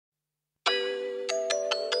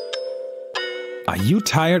Are you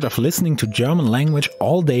tired of listening to German language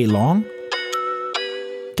all day long?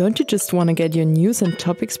 Don't you just want to get your news and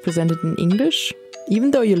topics presented in English,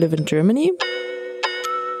 even though you live in Germany?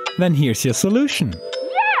 Then here's your solution.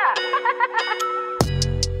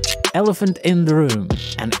 Elephant in the Room,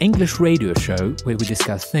 an English radio show where we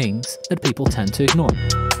discuss things that people tend to ignore.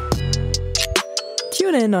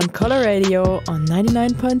 Tune in on Color Radio on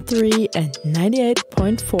 99.3 and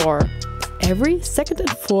 98.4 every second and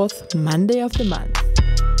fourth Monday of the month.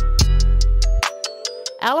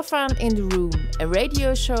 Elephant in the Room, a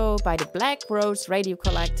radio show by the Black Rose Radio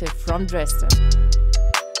Collective from Dresden.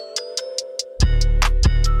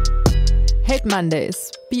 Hate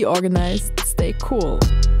Mondays. Be organized. Stay cool.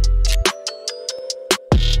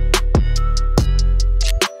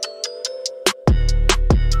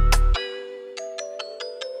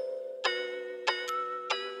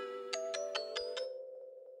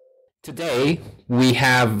 Today, we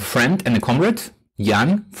have a friend and a comrade,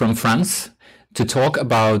 Jan from France, to talk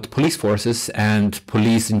about police forces and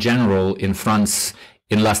police in general in France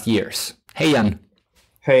in last years. Hey, Jan.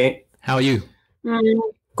 Hey. How are you?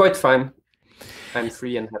 Quite fine. I'm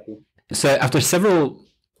free and happy. So after several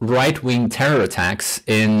right-wing terror attacks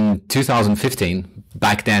in 2015,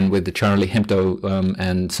 back then with the Charlie Hebdo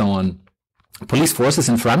and so on, police forces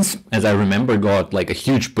in France, as I remember, got like a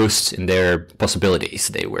huge boost in their possibilities.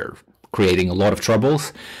 They were creating a lot of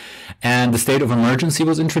troubles. And the state of emergency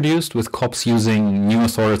was introduced, with cops using new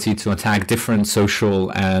authority to attack different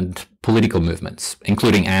social and political movements,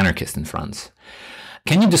 including anarchists in France.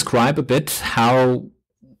 Can you describe a bit how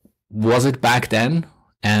was it back then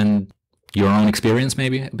and your own experience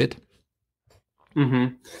maybe a bit?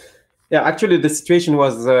 Mm-hmm. Yeah, actually the situation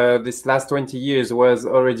was, this last 20 years was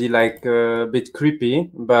already like a bit creepy,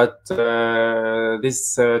 but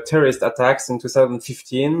these terrorist attacks in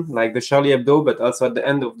 2015, like the Charlie Hebdo, but also at the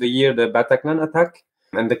end of the year, the Bataclan attack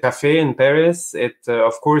and the cafe in Paris, it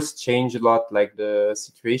of course changed a lot, like the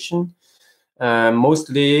situation,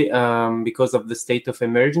 mostly because of the state of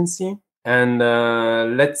emergency. And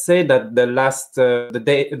let's say that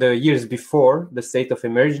the years before the state of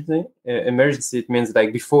emergency, it means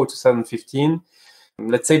like before 2015.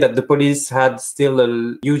 Let's say that the police had still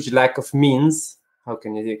a huge lack of means. How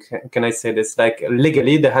can I say this? Like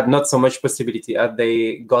legally, they had not so much possibility as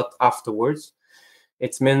they got afterwards.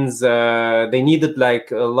 It means they needed like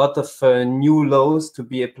a lot of new laws to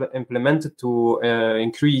be implemented to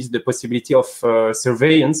increase the possibility of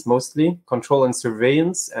surveillance, mostly control and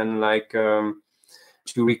surveillance, and like to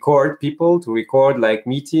record people, to record like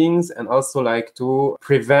meetings, and also like to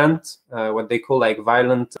prevent what they call like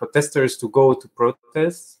violent protesters to go to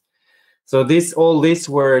protests. So all this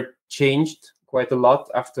were changed quite a lot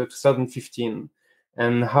after 2015,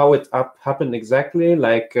 and how it happened exactly,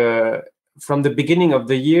 like. From the beginning of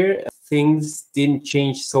the year, things didn't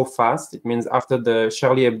change so fast. It means after the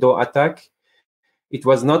Charlie Hebdo attack, it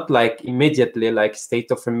was not like immediately like state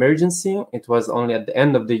of emergency. It was only at the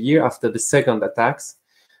end of the year after the second attacks.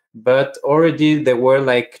 But already they were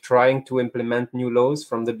like trying to implement new laws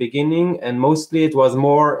from the beginning. And mostly it was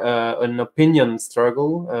more an opinion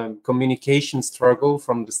struggle, communication struggle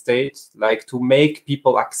from the state, like to make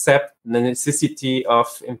people accept the necessity of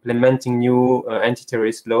implementing new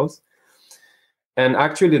anti-terrorist laws. And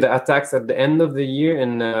actually, the attacks at the end of the year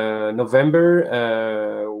in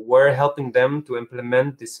November were helping them to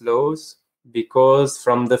implement these laws, because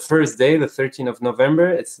from the first day, the 13th of November,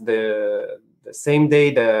 it's the same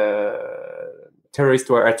day the terrorists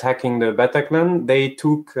were attacking the Bataclan. They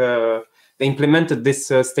implemented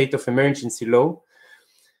this state of emergency law.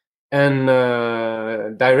 And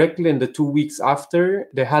directly in the 2 weeks after,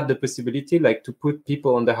 they had the possibility like to put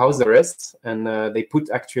people on the house arrest. And they put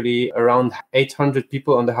actually around 800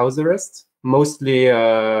 people on the house arrest, mostly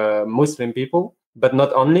Muslim people, but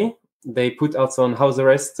not only. They put also on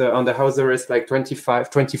the house arrest like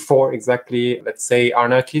 24 exactly, let's say,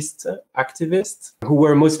 anarchist activists who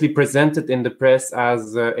were mostly presented in the press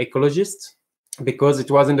as ecologists, because it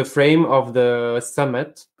was in the frame of the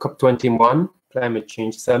summit, COP21, Climate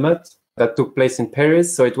Change Summit, that took place in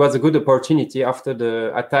Paris. So it was a good opportunity after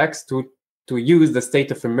the attacks to use the state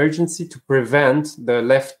of emergency to prevent the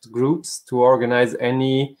left groups to organize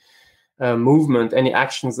any movement, any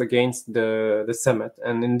actions against the summit.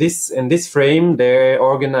 And in this frame, they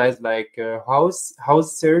organized like house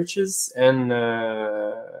searches and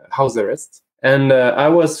house arrests. And I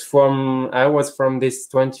was from these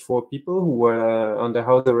 24 people who were on the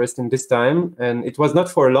house arrest in this time. And it was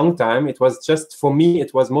not for a long time. It was just, for me,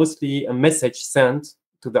 it was mostly a message sent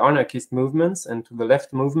to the anarchist movements and to the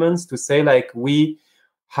left movements to say, like, we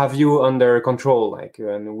have you under control, like,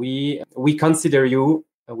 and we consider you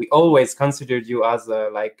We always considered you as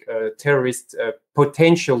like a terrorist,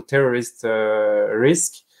 potential terrorist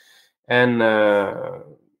risk, and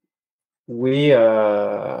we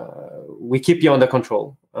keep you under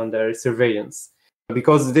control, under surveillance.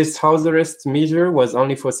 Because this house arrest measure was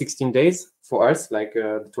only for 16 days for us, like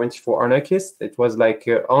the 24 anarchists. It was like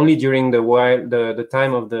only during the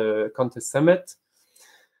time of the contest summit.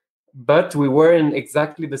 But we were in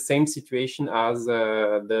exactly the same situation as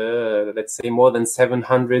let's say, more than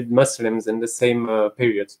 700 Muslims in the same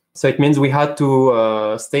period. So it means we had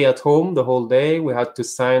to stay at home the whole day. We had to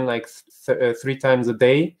sign like 3 times a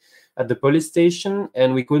day at the police station,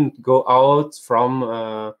 and we couldn't go out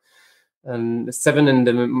from 7 in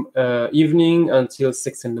the evening until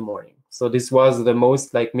 6 in the morning. So this was the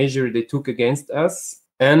most like measure they took against us.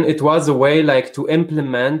 And it was a way like to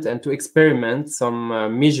implement and to experiment some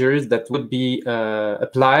measures that would be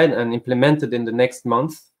applied and implemented in the next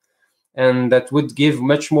month, and that would give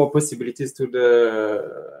much more possibilities to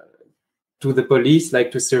the police,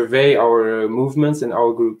 like to survey our movements and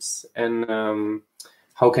our groups. And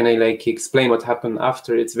how can I like explain what happened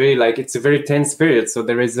after? It's a very tense period. So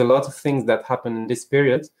there is a lot of things that happen in this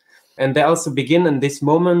period, and they also begin in this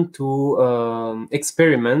moment to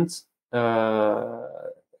experiment all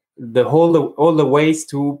the ways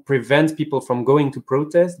to prevent people from going to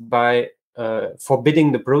protest by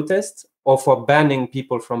forbidding the protest or for banning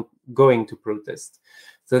people from going to protest.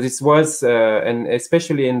 So this was, and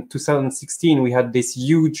especially in 2016, we had this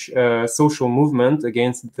huge social movement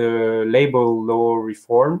against the labor law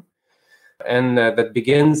reform. And that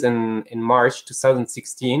begins in March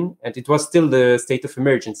 2016. And it was still the state of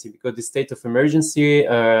emergency, because the state of emergency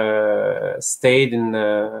stayed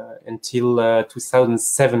until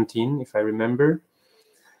 2017, if I remember.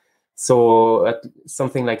 So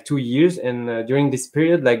something like 2 years. And during this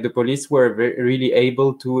period, like the police were really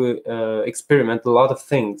able to experiment a lot of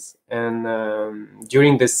things. And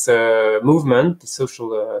during this movement, the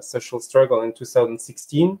social struggle in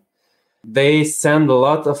 2016, they sent a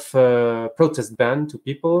lot of protest ban to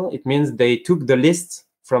people. It means they took the list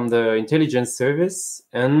from the intelligence service,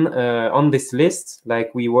 and on this list,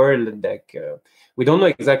 like we were like, we don't know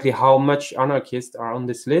exactly how much anarchists are on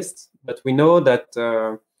this list, but we know that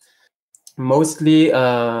mostly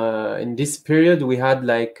in this period we had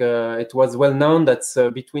like it was well known that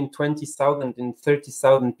between 20,000 and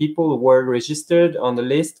 30,000 people were registered on the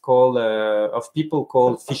list called of people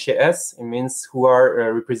called fascists. It means who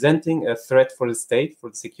are representing a threat for the state, for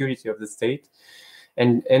the security of the state.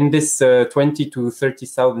 And in this 20 to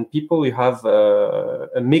 30,000 people, you have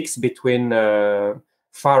a mix between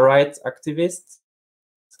far right activists,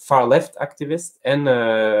 far left activists, and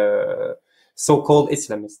so-called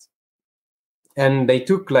Islamists. And they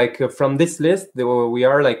took like from this list, we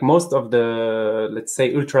are like most of the, let's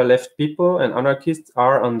say, ultra left people and anarchists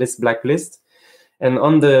are on this blacklist.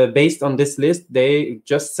 And based on this list, they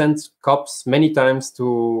just sent cops many times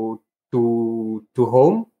to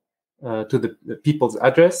home, to the people's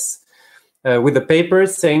address, with the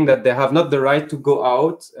papers saying that they have not the right to go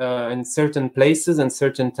out in certain places and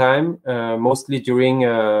certain time, mostly during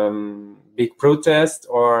big protests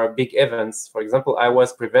or big events. For example, I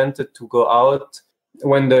was prevented to go out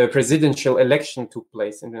when the presidential election took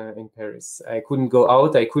place in Paris. I couldn't go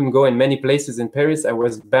out. I couldn't go in many places in Paris. I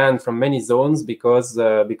was banned from many zones because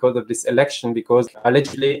of this election, because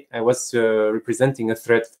allegedly I was representing a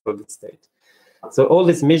threat for the state. So all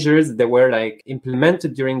these measures, they were like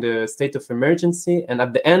implemented during the state of emergency. And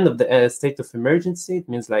at the end of the state of emergency, it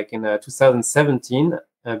means like in 2017,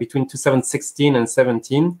 between 2016 and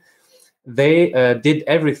 17, they did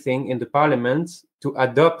everything in the parliament to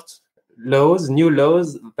adopt new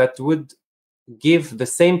laws that would give the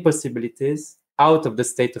same possibilities out of the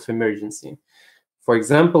state of emergency. For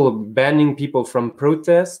example, banning people from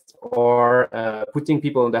protest or putting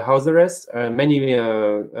people on the house arrest. Many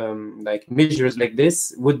like measures like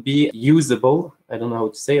this would be usable. I don't know how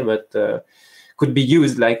to say, but could be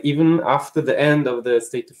used like even after the end of the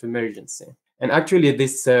state of emergency. And actually,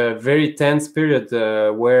 this very tense period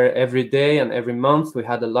where every day and every month we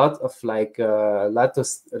had a lot of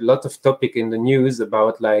topic in the news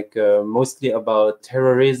about like mostly about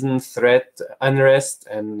terrorism, threat, unrest,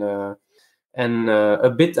 and a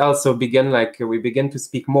bit also we began to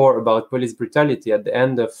speak more about police brutality at the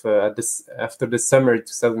end of after the summer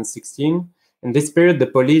 2016. In this period, the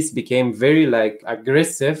police became very like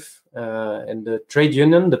aggressive. And the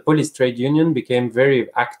police trade union became very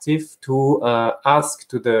active to ask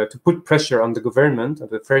to put pressure on the government, of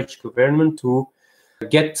the French government, to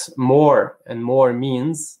get more and more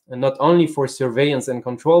means, and not only for surveillance and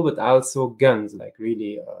control, but also guns, like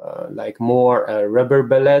really like more rubber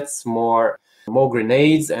bullets, more more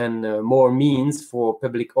grenades and more means for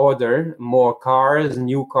public order, more cars,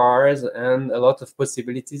 new cars, and a lot of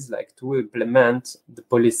possibilities like to implement the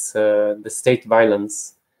police, the state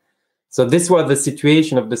violence. So this was the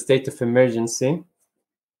situation of the state of emergency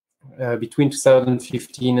between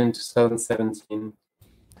 2015 and 2017.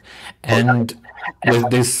 And with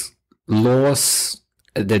these laws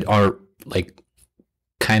that are like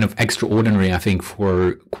kind of extraordinary, I think,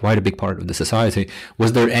 for quite a big part of the society,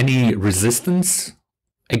 was there any resistance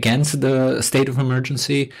against the state of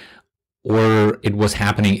emergency, or it was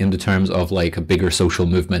happening in the terms of like a bigger social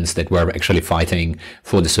movements that were actually fighting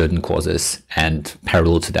for the certain causes and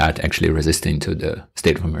parallel to that actually resisting to the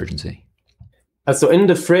state of emergency? So in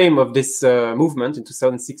the frame of this movement in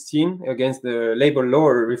 2016 against the labor law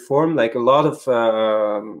reform, like a lot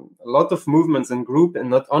of movements and groups, and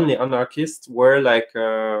not only anarchists, were like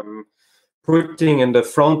putting in the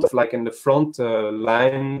front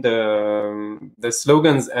line the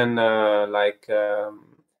slogans and like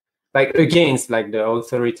against like the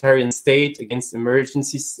authoritarian state, against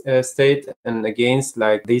emergency state, and against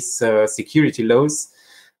like these security laws.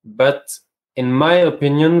 But in my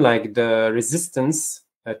opinion, like the resistance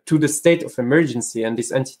to the state of emergency and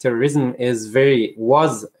this anti-terrorism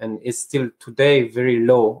was and is still today very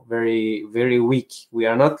low, very, very weak. We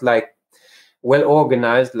are not like well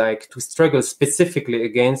organized, like to struggle specifically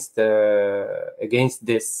against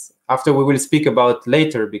this. After we will speak about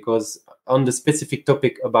later, because on the specific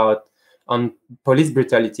topic on police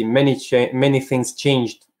brutality, many things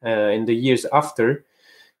changed in the years after.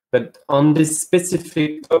 But on this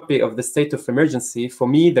specific topic of the state of emergency, for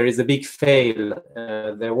me, there is a big fail.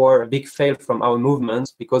 There were a big fail from our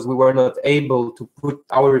movement because we were not able to put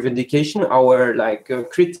our revendication, our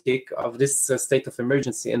critique of this state of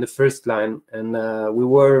emergency in the first line. And we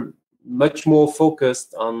were much more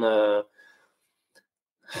focused on,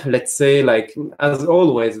 let's say, like, as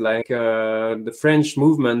always, like the French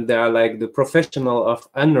movement, they are like the professional of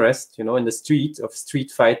unrest, in the street, of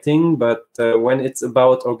street fighting. But when it's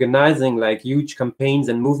about organizing like huge campaigns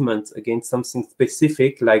and movements against something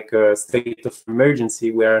specific, like a state of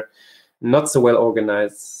emergency, we are not so well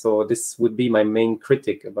organized. So this would be my main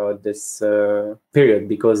critique about this period,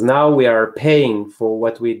 because now we are paying for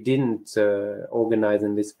what we didn't organize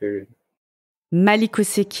in this period. Malik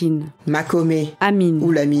Osekine, Makomé, Amine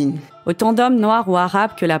ou Lamine. Autant d'hommes noirs ou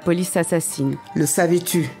arabes que la police assassine. Le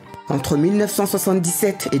savais-tu? Entre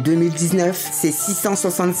 1977 et 2019, c'est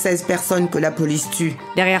 676 personnes que la police tue.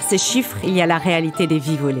 Derrière ces chiffres, il y a la réalité des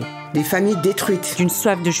vies volées. Des familles détruites. D'une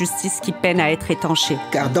soif de justice qui peine à être étanchée.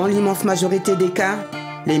 Car dans l'immense majorité des cas,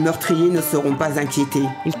 les meurtriers ne seront pas inquiétés.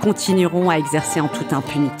 Ils continueront à exercer en toute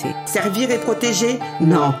impunité. Servir et protéger?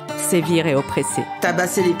 Non. Sévir et oppresser.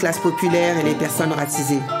 Tabasser les classes populaires et les personnes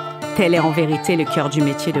racisées. Tel est en vérité le cœur du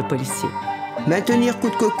métier de policier. Maintenir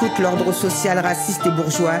coûte que coûte l'ordre social raciste et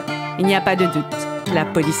bourgeois. Il n'y a pas de doute, la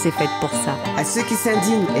police est faite pour ça. À ceux qui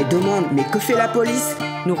s'indignent et demandent « Mais que fait la police ?»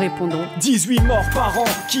 Nous répondons 18 morts par an,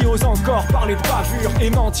 qui osent encore parler de bavure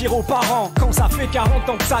et mentir aux parents. Quand ça fait 40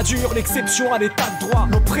 ans que ça dure, l'exception à l'état de droit,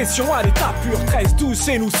 l'oppression à l'état pur. 13-12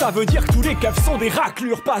 c'est nous, ça veut dire que tous les keufs sont des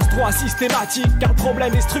raclures. Passe-droit systématique, car le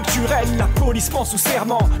problème est structurel. La police prend sous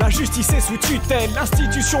serment, la justice est sous tutelle.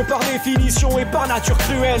 L'institution par définition est par nature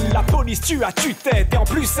cruelle. La police tue à tue-tête et en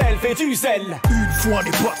plus elle fait du zèle. Une fois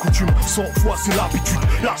n'est pas coutume, 100 fois c'est l'habitude.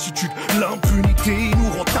 Lassitude, l'impunité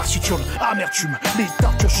nous rend taciturne. Amertume,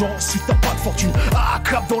 l'état d'urgence si t'as pas de fortune.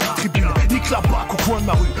 Acclame dans les tribunes, nique la bac au coin de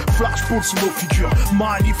ma rue. Flashball sous nos figures,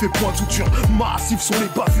 manif et point de suture. Massifs sont les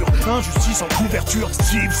bavures, injustice en couverture.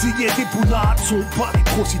 Steve, Ziggy et des bounades sont pas des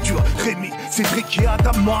procédures. Rémi, Cédric et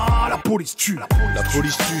Adama, la police tue. La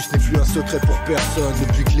police tue, ce n'est plus un secret pour personne.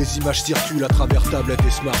 Depuis que les images circulent à travers tablettes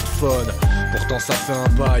et smartphones. Pourtant ça fait un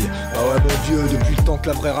bail, ah ouais mon vieux. Depuis le temps que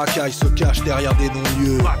la vraie racaille se cache derrière des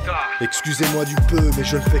non-lieux. Excusez-moi du peu, mais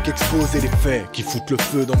je ne fais qu'exposer les faits qui foutent le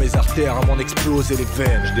feu dans mes artères à m'en exploser les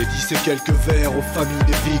veines. Je dédie ces quelques vers aux familles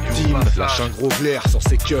des victimes. Lâche un gros glaire sur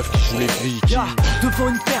ces keufs qui jouent les vikings. Devant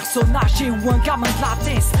une personne âgée ou un gamin de la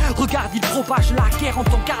tête, regarde, il propage la guerre en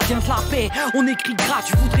tant que gardien de la paix. On écrit gras,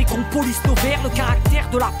 tu voudrais qu'on police nos vers. Le caractère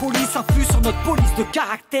de la police influe sur notre police de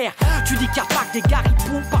caractère. Tu dis qu'il n'y a pas que des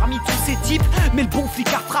garipoux parmi tous ces types, mais le bon flic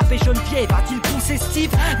a frappé, je Geneviève, a-t-il poussé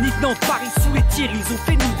Steve? Nick Nantes, Paris sous les tirs, ils ont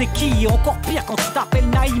fait nous des quilles. Et encore pire quand tu t'appelles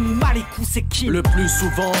Naïm ou Malikou, c'est qui? Le plus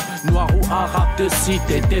souvent, noir ou arabe de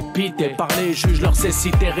cité, dépité par les juges, leur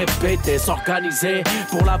cécité répétée, s'organiser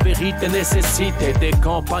pour la vérité nécessité. Des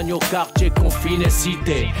campagnes au quartier confiné,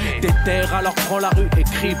 cité. Des terres, alors prends la rue et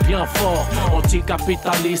crie bien fort.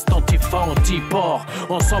 Anticapitaliste, antifa, anti-port.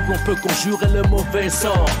 Ensemble on peut conjurer le mauvais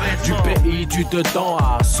sort. Du pays du dedans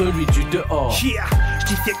à celui du dehors. Yeah,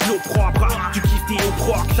 j'dissèque l'opprobre, du kiff et au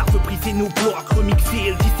proc. Ça veut briser nos blocs,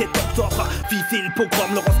 remixer le 17 octobre. Viser le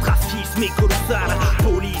pogrom, le ostracisme est colossal.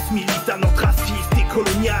 Police, militant, antraciste et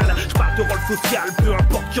colonial. J'parle de rôle social, peu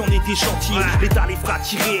importe qui en est des chantiers. L'État les fera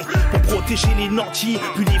tirer pour protéger les nantis.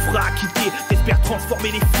 Puis les fera quitter, t'espères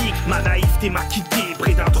transformer les flics. Ma naïveté m'a quitté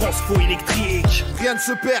près d'un transfo électrique. Rien ne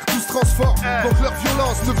se perd, tout se transforme. Donc leur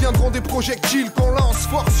violence deviendront des projectiles qu'on lance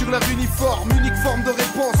fort sur leur uniforme. Unique forme de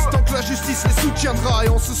réponse, tant que la justice les soutiendra. Et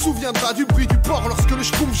on se souviendra du bruit du port lorsque le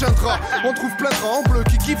schkoum viendra. On trouve plein de rats en bleu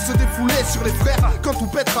qui kiffent se défouler sur les frères. Quand tout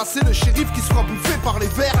pètera, c'est le shérif qui sera bouffé par les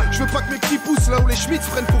vers. Je veux pas que mes petits poussent là où les Schmitz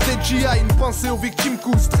prennent pour des GI. Une pensée aux victimes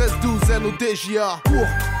cous, 13-12 NODJA.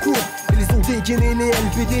 Cours, ils ont dégainé les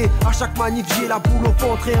LBD. À chaque manif j'ai la boule au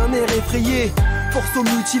ventre et un air effrayé. Force aux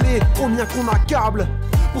mutilés, combien qu'on accable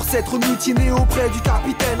pour s'être mutiné auprès du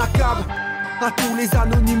capitaine Akab. À tous les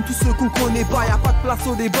anonymes, tous ceux qu'on connaît pas, y'a pas de place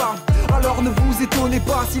au débat. Alors ne vous étonnez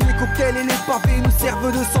pas si les cocktails et les pavés nous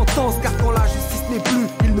servent de sentence. Car quand la justice n'est plus,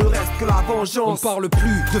 il ne reste que la vengeance. On parle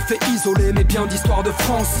plus de faits isolés mais bien d'histoire de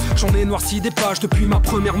France. J'en ai noirci des pages depuis ma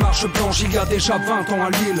première marche blanche. Il y a déjà 20 ans à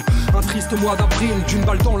Lille, un triste mois d'avril. D'une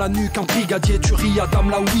balle dans la nuque, un brigadier tuerie à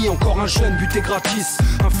Dame Laoui. Encore un jeune buté gratis,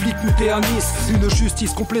 un flic muté à Nice. Une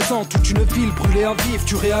justice complaisante, toute une ville brûlée à vif.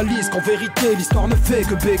 Tu réalises qu'en vérité l'histoire ne fait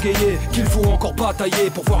que bégayer. Qu'il faut encore batailler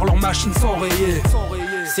pour voir leur machine s'enrayer.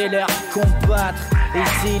 C'est leur combattre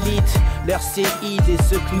les élites, leurs séides et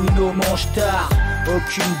ceux que nous nommons tard.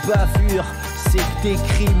 Aucune bavure, c'est que des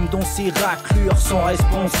crimes dont ces raclures sont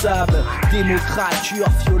responsables. Démocrature,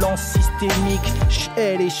 violence systémique,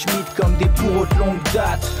 Schell et Schmitt comme des bourreaux de longue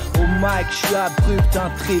date. Au mic, je suis abrupt,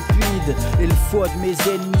 intrépide, et le foie de mes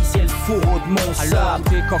ennemis, c'est le fourreau de mon sabre. Alors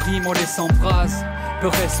dès qu'on rime, on les s'embrasse, peu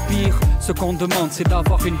respire. Ce qu'on demande, c'est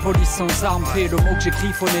d'avoir une police sans armes. Et le mot que j'ai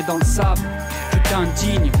griffonné dans le sable. Tu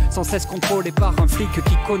t'indignes, sans cesse contrôlé par un flic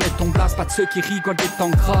qui connaît ton blast. Pas de ceux qui rigolent des temps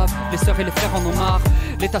graves. Les sœurs et les frères en ont marre.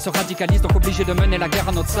 L'État se radicalise, donc obligé de mener la guerre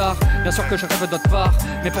à notre tsar. Bien sûr que je rêve d'autre part,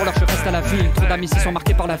 mais pour l'heure je reste à la ville. Trop d'amis s'y sont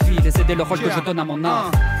marqués par la vie, les aider le rôle que je donne à mon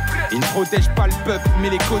art. Ils ne protègent pas le peuple,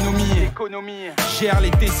 mais l'économie. Gère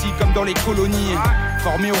les décis comme dans les colonies.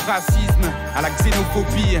 Formés au racisme, à la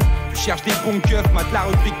xénophobie. Tu cherches des bons keufs, mate la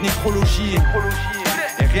rubrique nécrologie.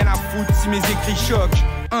 Et rien à foutre si mes écrits choquent.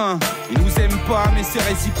 Ils nous aiment pas mais c'est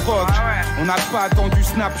réciproque. On n'a pas attendu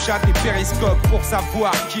Snapchat et Periscope pour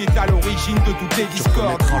savoir qui est à l'origine de toutes les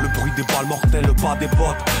discordes. Tu reconnaîtras le bruit des balles mortelles, le bas des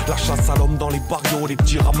bottes. La chasse à l'homme dans les barrios, les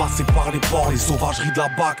petits ramassés par les porcs. Les sauvageries de la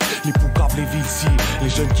BAC, les poucaves, les villes. Les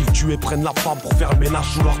jeunes qui le tuent et prennent la femme pour faire le ménage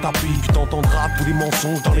sous leur tapis. Puis t'entendras tous les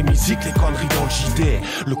mensonges dans les musiques, les conneries dans le JT.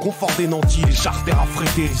 Le confort des nantis, les charters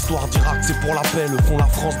affrétés. L'histoire d'Irak c'est pour la paix, le fond la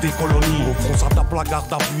France des colonies. Au front ça tape la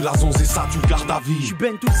garde à vue, la zonze et ça tu le gardes à vie.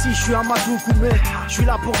 Si je suis un Amadou Koumé, je suis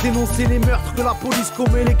là pour dénoncer les meurtres que la police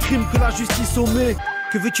commet, les crimes que la justice omet.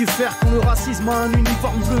 Que veux-tu faire quand le racisme a un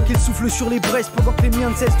uniforme bleu, qu'il souffle sur les braises pendant que les miens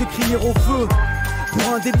ne cessent de crier au feu?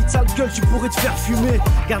 Pour un délit de sale gueule, tu pourrais te faire fumer.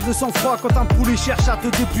 Garde le sang-froid quand un poulet cherche à te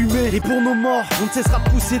déplumer. Et pour nos morts, on ne cessera de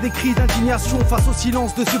pousser des cris d'indignation face au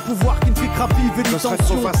silence de ce pouvoir qui ne fait que raviver les tensions. Ce serait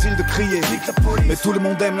trop facile de crier, mais tout le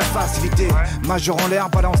monde aime la facilité. Major en l'air,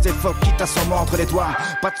 balance des phoques, quitte à s'en mordre les doigts.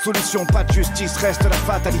 Pas de solution, pas de justice, reste la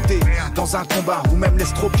fatalité. Dans un combat où même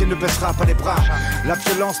l'estropié ne baissera pas les bras. La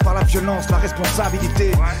violence par la violence, la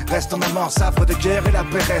responsabilité reste en amorce, havre de guerre et la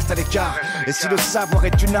paix reste à l'écart. Et si le savoir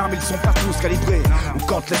est une arme, ils sont pas tous calibrés. Ou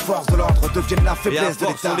quand les forces de l'ordre deviennent la faiblesse de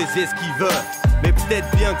l'État. Sont les esquiveurs, mais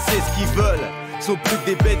peut-être bien que c'est ce qu'ils veulent. Sont plus que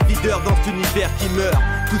des bêtes leaders dans cet univers qui meurt.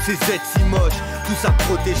 Tous ces êtres si moches, tous à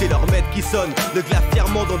protéger leur maître qui sonne de glace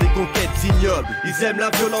fièrement dans des conquêtes ignobles. Ils aiment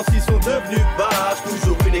la violence, ils sont devenus vaches.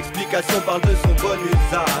 Toujours une explication parle de son bon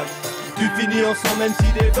usage. Tu finis en sang même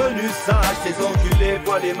s'il est venu sage. Ces enculés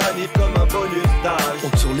voient les manifs comme un bonus d'âge.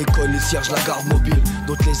 On sur l'école, les cierges, la garde mobile.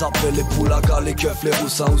 D'autres les appellent les poulagas, les keufs, les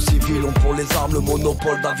roussins ou civils. On pour les armes, le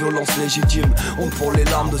monopole de la violence légitime. On pour les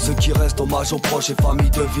larmes de ceux qui restent, hommage aux proches et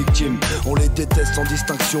familles de victimes. On les déteste sans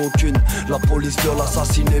distinction aucune. La police viole,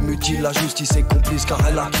 assassine et mutile. La justice est complice car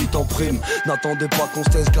elle acquitte en prime. N'attendez pas qu'on se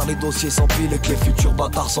taise car les dossiers s'empilent et que les futurs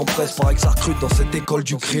bâtards s'empressent. Paraît que ça recrute dans cette école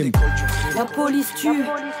du crime. La police tue.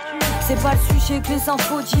 C'est pas le sujet que les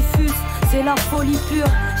infos diffusent, c'est la folie pure.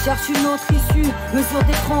 Cherche une autre issue, mesure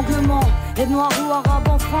d'étranglement. Les noirs ou arabes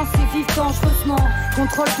en France, ils vivent dangereusement.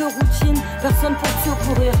 Contrôle de routine, personne pour te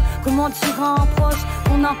secourir. Comment dire à un proche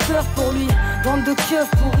qu'on a peur pour lui? Bande de keufs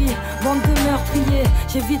pourris, bande de meurtriers.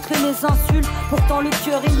 J'éviterai les insultes, pourtant le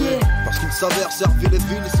cœur y est. Parce qu'ils s'avèrent servir les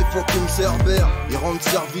villes, ces fucking cerbères. Ils rendent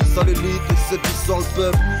service à l'élite et sévissent le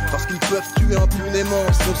peuple. Parce qu'ils peuvent tuer impunément,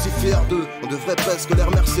 ils sont si fiers d'eux. On devrait presque les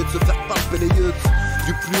remercier de se faire palper les yeux.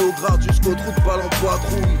 Du plus haut grade jusqu'au trou de balle en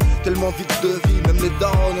patrouille. Tellement vite de vie, même les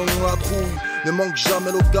darons en ont la trouille. Ne manque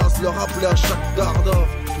jamais l'occasion de leur rappeler à chaque quart d'heure.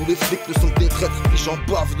 Tous les flics ne sont que des traîtres, puis j'en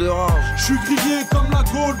bave de rage. Je suis grillé comme la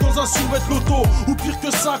Gaule dans un survêt loto. Ou pire que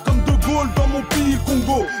ça, comme De Gaulle dans mon pays, le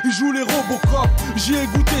Congo. Ils jouent les Robocop, j'y ai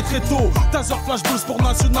goûté très tôt. Taser, flashball, sport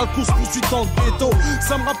national, course-poursuite dans le ghetto.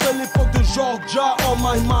 Ça me rappelle l'époque de Georgia, oh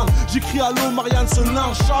my man. J'écris allô, Marianne, ce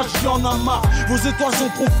lynchage, j'en ai marre. Vos étoiles sont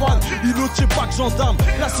profanes, il ne tient pas que gendarme.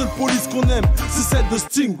 La seule police qu'on aime, c'est celle de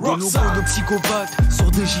Sting, Rockstar. Des logos de psychopathes sur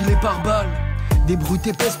des gilets pare-balles. Des brutes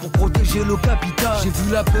épaisses pour protéger le capital. J'ai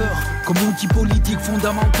vu la peur comme outil politique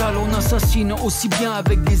fondamental. On assassine aussi bien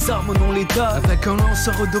avec des armes non létales. Avec un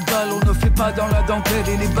lanceur de balles, on ne fait pas dans la dentelle.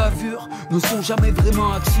 Et les bavures ne sont jamais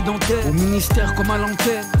vraiment accidentelles. Au ministère comme à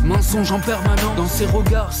l'antenne, mensonge en permanence. Dans ses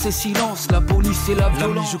regards, ses silences, la police et la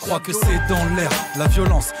violence. L'ami, je crois que c'est dans l'air, la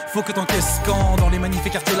violence. Faut que t'encaisses quand dans les manifs et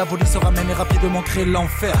quartiers la police sera même et rapidement créer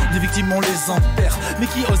l'enfer. Les victimes on les enterre, mais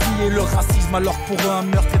qui ose nier le racisme alors que pour eux un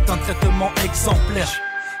meurtre est un traitement exemplaire.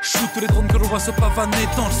 Shoot les drones que l'on voit se pavaner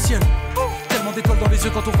dans le ciel. Tellement d'étoiles dans les yeux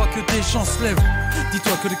quand on voit que des gens se lèvent.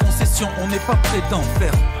 Dis-toi que les concessions on n'est pas prêt d'en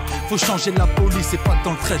faire. Faut changer la police et pas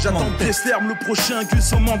dans le traitement. J'attends Presterme, le prochain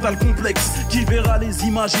gus au mental complexe. Qui verra les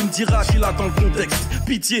images et me dira qu'il a dans le contexte.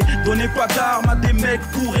 Pitié, donnez pas d'armes à des mecs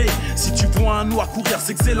bourrés. Si tu vois un noir courir,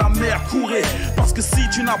 c'est que c'est la merde, courez. Parce que si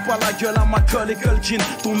tu n'as pas la gueule à Macaulay Culkin,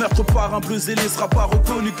 ton meurtre par un bleu zélé sera pas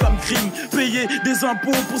reconnu comme crime. Payer des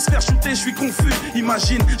impôts pour se faire shooter, je suis confus.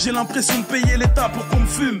 Imagine, j'ai l'impression de payer l'État pour qu'on me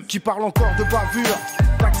fume. Qui parle encore de bavure,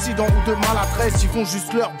 d'accident ou de maladresse, ils font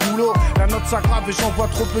juste leur boulot. La note s'aggrave et j'en vois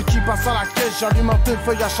trop peu qui passent à la caisse. J'allume un deux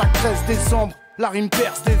feuilles à chaque 13 décembre. La rime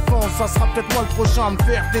perce défense, ça sera peut-être moi le prochain à me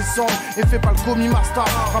faire descendre. Et fais pas le commis master,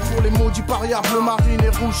 rap pour les mots du paria. Bleu marine et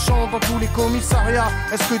rouge chante dans tous les commissariats.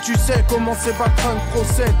 Est-ce que tu sais comment ces baltringues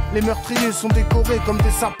procèdent? Les meurtriers sont décorés comme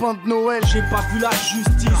des sapins de Noël. J'ai pas vu la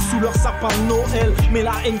justice sous leur sapin de Noël, mais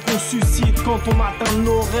la haine qu'on suscite quand on atteint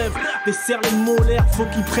nos rêves. Desserre les molaires, faut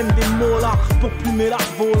qu'ils prennent des molars pour plumer la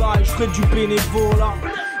volaille, je ferai du bénévolat.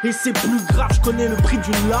 Et c'est plus grave, je connais le prix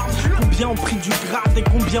d'une larme. Combien au prix du grade et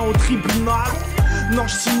combien au tribunal. Non,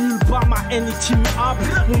 je simule pas, ma haine est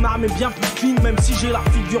immuable. Mon âme est bien plus clean, même si j'ai la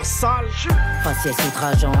figure sale. Faciès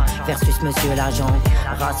outrageant versus monsieur l'agent.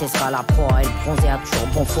 Racé sera la proie et le bronzé a toujours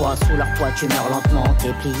bon foi. Sous leur poids tu meurs lentement,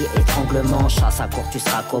 déplié étranglement. Chasse à court tu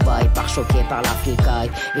seras cobaye, par choqué par la flicaille.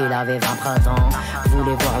 Il avait 20 printemps,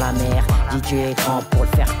 voulait voir la mer. Dit tu es grand pour le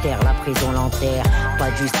faire taire, la prison l'enterre. Pas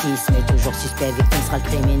de justice mais toujours suspect, victime sera le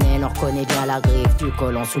criminel. On reconnaît bien la griffe du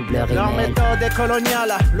colon sous le bleu rimel. Leur méthode est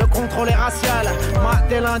coloniale, le contrôle est racial.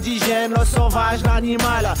 Mater l'indigène, le sauvage,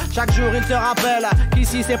 l'animal. Chaque jour il te rappelle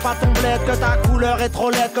qu'ici c'est pas ton bled, que ta couleur est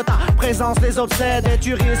trop laide, que ta présence les obsède. Et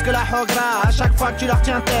tu risques la hogra à chaque fois que tu leur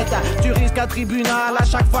tiens tête. Tu risques un tribunal à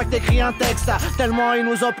chaque fois que t'écris un texte. Tellement ils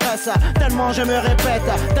nous oppressent, tellement je me répète,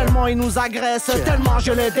 tellement ils nous agressent, tellement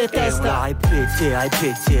je les déteste. On va répéter,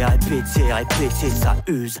 répéter, répéter, répéter, ça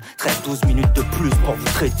use. 13-12 minutes de plus pour vous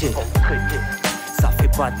traiter. Ça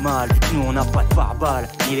fait pas de mal, vu que nous on n'a pas de pare-balles,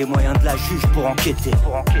 ni les moyens de la juge pour enquêter.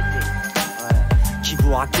 Ouais. Qui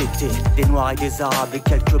vous raqueter, des noirs et des arabes et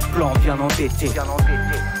quelques blancs bien endettés.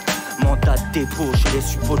 Mandat de dépôt chez les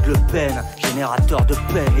suppôts de Le Pen, générateur de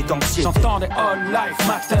peine et d'anxiété. J'entends des all life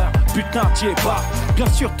matter, putain t'y es pas. Bien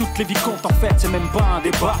sûr toutes les vies comptent en fait, c'est même pas un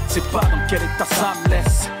débat. C'est pas dans quel état ça me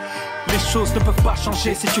laisse. Les choses ne peuvent pas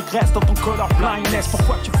changer si tu restes dans ton color blindness.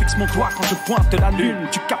 Pourquoi tu fixes mon doigt quand je pointe la lune?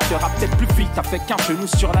 Tu capteras peut-être plus vite avec un genou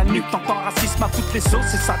sur la nuque. T'entends racisme à toutes les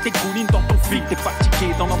sauces et ça dégouline dans ton feed. T'es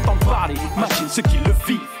fatigué d'en entendre parler, imagine ceux qui le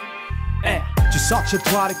vivent. Tu sors de chez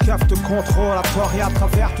toi, les keufs te contrôlent à tort et à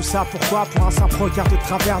travers. Tout ça pourquoi? Pour un simple regard de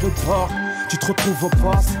travers de bord. Tu te retrouves au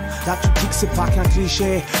poste, là tu dis que c'est pas qu'un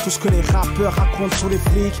cliché. Tout ce que les rappeurs racontent sur les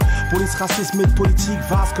flics. Police, racisme et politique,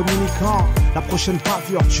 vaste communicant. La prochaine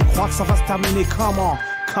bavure, tu crois que ça va se terminer comment?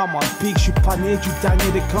 come on, big, je suis pas né du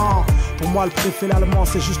dernier des clans. Pour moi, le préfet l'allemand,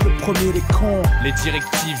 c'est juste le premier des cons. Les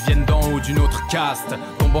directives viennent d'en haut d'une autre caste,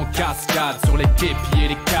 tombent en cascade sur les képis et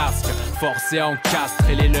les casques. Forcés à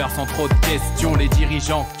encastrer les leurs sans trop de questions, les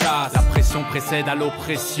dirigeants cassent. La pression précède à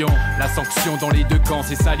l'oppression, la sanction dans les deux camps,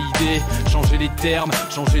 c'est ça l'idée. Changer les termes,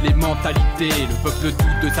 changer les mentalités. Le peuple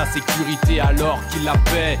doute de sa sécurité alors qu'il la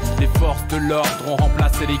paie. Les forces de l'ordre ont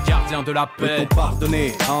remplacé les gardiens de la paix. Peut-on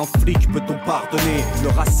pardonner à un flic, peut-on pardonner le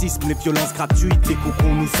racisme, les violences gratuites, les coups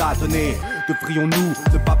qu'on nous a donnés? Devrions-nous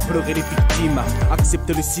ne pas pleurer les victimes,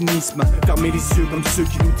 accepter le cynisme, fermer les yeux comme ceux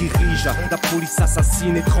qui nous dirigent? La police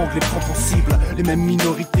assassine, étrangle et prend pour cible les mêmes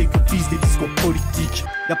minorités que visent les discours politiques.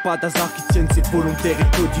 Y a pas d'hasard qui tienne, c'est volontaire et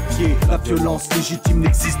codifié. La violence légitime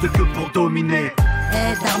n'existe que pour dominer.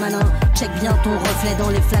 Eh Darmanin, check bien ton reflet dans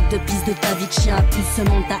les flaques de piste de ta vie de chien. Plus ce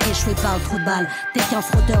monde t'a échoué par le trou de balle. T'es qu'un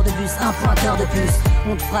frotteur de bus, un pointeur de plus.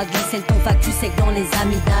 On te fera glisser le ton factus sec dans les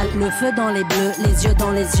amygdales. Le feu dans les bleus, les yeux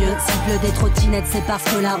dans les yeux. S'il pleut des trottinettes, c'est parce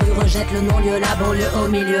que la rue rejette le non-lieu. La banlieue au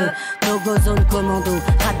milieu, no go zone commando.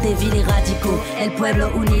 Rate des villes et radicaux. El pueblo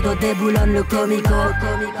unido déboulonne le comico.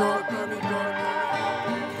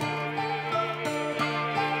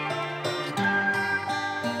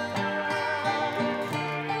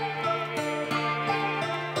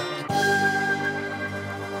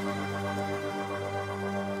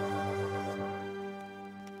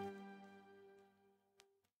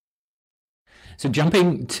 So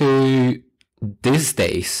jumping to these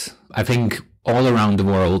days, I think all around the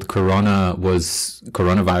world,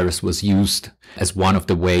 coronavirus was used as one of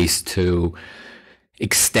the ways to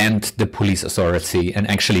extend the police authority and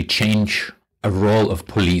actually change a role of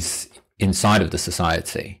police inside of the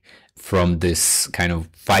society, from this kind of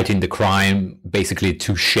fighting the crime basically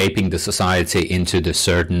to shaping the society into the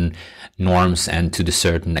certain norms and to the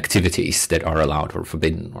certain activities that are allowed or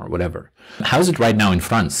forbidden or whatever. How's it right now in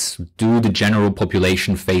France? Do the general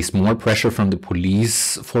population face more pressure from the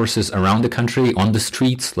police forces around the country on the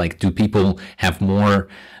streets? Like, do people have more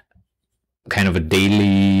kind of a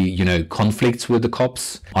daily, conflicts with the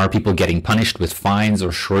cops? Are people getting punished with fines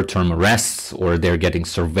or short-term arrests, or they're getting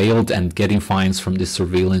surveilled and getting fines from this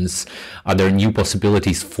surveillance? Are there new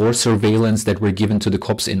possibilities for surveillance that were given to the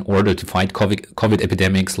cops in order to fight COVID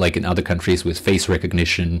epidemics, like in other countries with face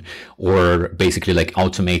recognition, or basically like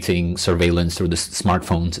automating surveillance through the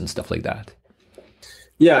smartphones and stuff like that?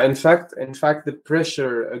 Yeah, in fact, the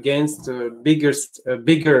pressure against a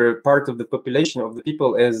bigger part of the population of the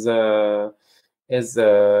people is a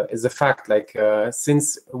fact. Like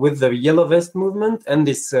since with the Yellow Vest movement and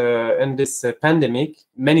this pandemic,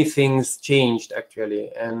 many things changed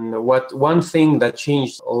actually. And one thing that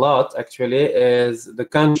changed a lot actually is the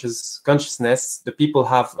consciousness the people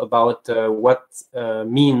have about what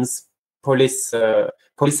means police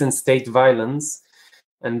and state violence.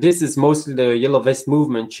 And this is mostly the Yellow Vest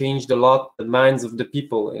movement changed a lot the minds of the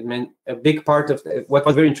people. It meant a big part of what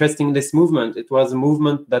was very interesting in this movement. It was a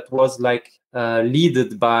movement that was like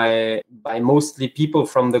led by mostly people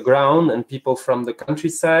from the ground and people from the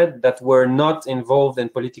countryside that were not involved in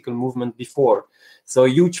political movement before. So a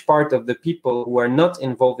huge part of the people who are not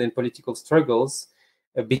involved in political struggles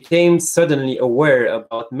became suddenly aware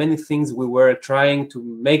about many things we were trying to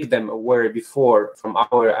make them aware before from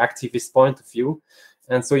our activist point of view.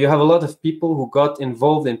 And so you have a lot of people who got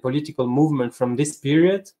involved in political movement from this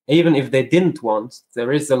period, even if they didn't want.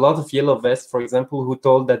 There is a lot of Yellow Vests, for example, who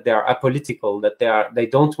told that they are apolitical, that they are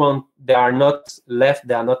not left,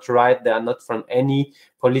 they are not right, they are not from any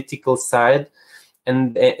political side.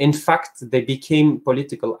 And in fact, they became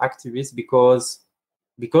political activists because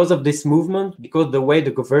of this movement, because the way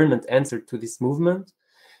the government answered to this movement.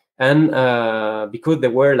 And because they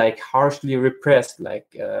were like harshly repressed, like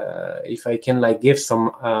if I can like give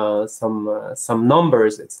some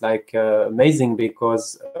numbers, it's like amazing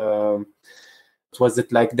because there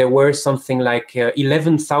were something like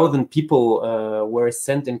 11,000 people were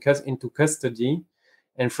sent into custody,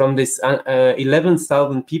 and from this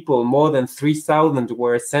 11,000 people, more than 3,000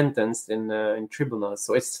 were sentenced in tribunals.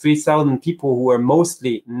 So it's 3,000 people who were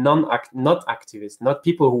mostly not activists, not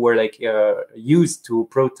people who were like used to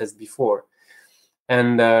protest before,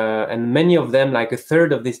 and many of them, like a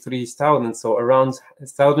third of these 3,000, so around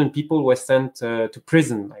 1,000 people were sent to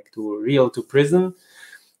prison, like to prison,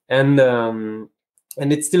 and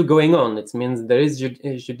it's still going on. It means there is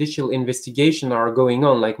judicial investigation are going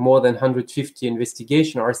on, like more than 150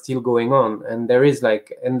 investigations are still going on. And there is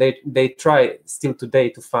and they try still today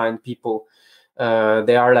to find people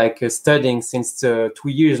They are like studying since 2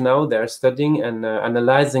 years now. They are studying and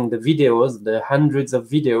analyzing the videos, the hundreds of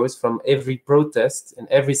videos from every protest in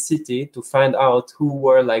every city to find out who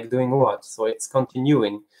were like doing what. So it's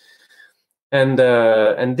continuing. And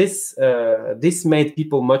this made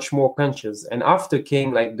people much more conscious. And after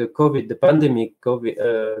came like the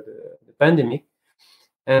pandemic,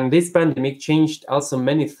 and this pandemic changed also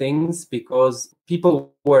many things, because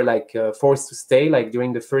people were like forced to stay, like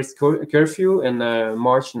during the first curfew in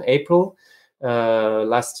March and April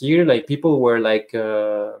last year. Like people were like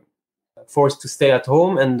forced to stay at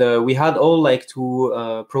home, and we had all like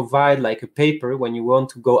to provide like a paper when you want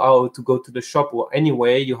to go out, to go to the shop or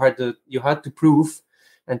anyway. You had to prove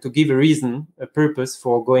and to give a reason, a purpose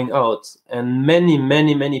for going out. And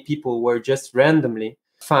many people were just randomly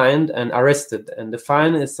fined and arrested, and the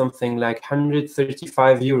fine is something like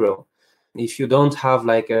 135 euro if you don't have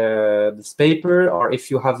like this paper, or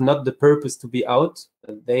if you have not the purpose to be out.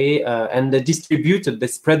 They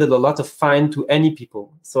spreaded a lot of fine to any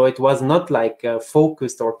people, so it was not like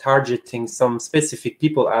focused or targeting some specific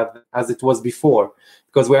people as it was before,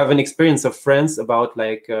 because we have an experience of France about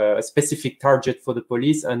like a specific target for the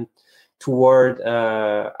police and toward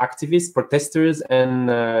activists, protesters, and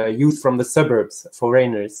youth from the suburbs,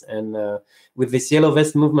 foreigners. And with this Yellow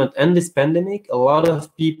Vest movement and this pandemic, a lot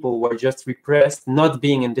of people were just repressed, not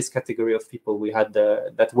being in this category of people we had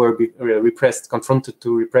that were repressed, confronted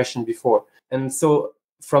to repression before. And so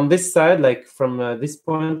from this side, like from this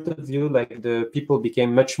point of view, like the people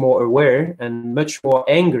became much more aware and much more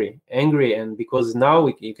angry. And because now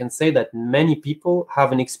you can say that many people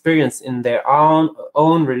have an experience in their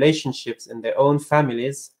own relationships, in their own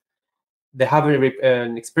families. They have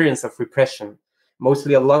an experience of repression.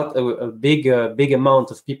 Mostly a big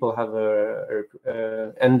amount of people have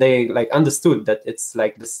and they like understood that it's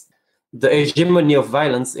like this. The hegemony of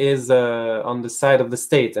violence is on the side of the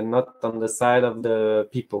state and not on the side of the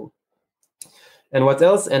people. And what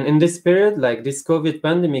else? And in this period, like this COVID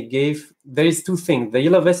pandemic there is two things. The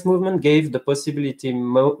Yellow Vest movement gave the possibility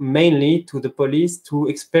mainly to the police to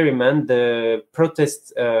experiment the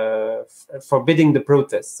protest, forbidding the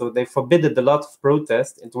protest. So they forbidden a lot of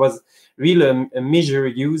protest. It was really a measure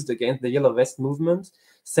used against the Yellow Vest movement,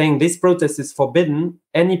 saying this protest is forbidden.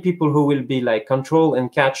 Any people who will be like controlled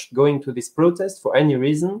and catched going to this protest for any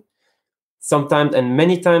reason, sometimes and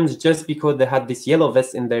many times just because they had this yellow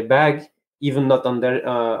vest in their bag, even not on their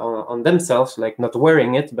on themselves, like not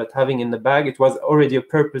wearing it, but having in the bag, it was already a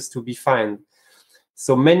purpose to be fined.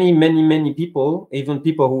 So many people, even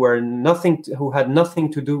people who had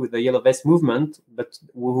nothing to do with the Yellow Vest movement, but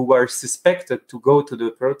who were suspected to go to the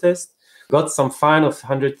protest, got some fine of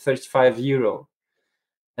 135 euro.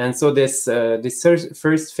 And so this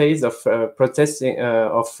first phase of protesting,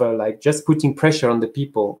 like just putting pressure on the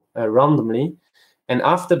people randomly. And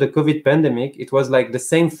after the COVID pandemic, it was like the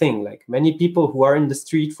same thing. Like many people who are in the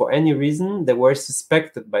street for any reason, they were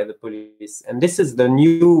suspected by the police. And this is the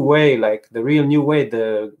new way, like the real new way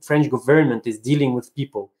the French government is dealing with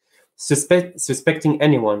people, suspecting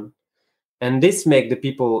anyone. And this makes the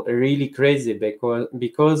people really crazy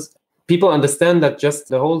because people understand that just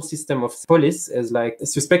the whole system of police is like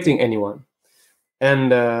suspecting anyone.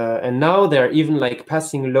 And now they're even like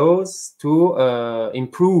passing laws to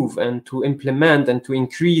improve and to implement and to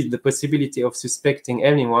increase the possibility of suspecting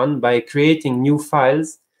anyone by creating new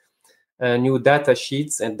files, new data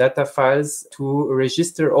sheets and data files to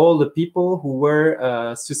register all the people who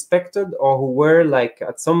were suspected or who were like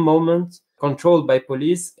at some moment controlled by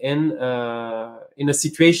police in a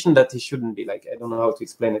situation that it shouldn't be. Like, I don't know how to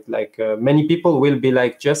explain it. Like many people will be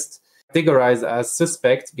like just categorized as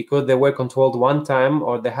suspect because they were controlled one time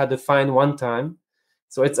or they had a fine one time.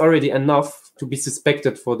 So it's already enough to be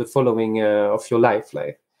suspected for the following of your life.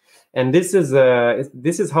 Like, and this is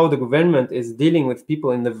how the government is dealing with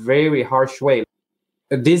people in a very harsh way.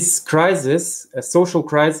 This crisis, a social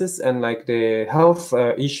crisis, and like the health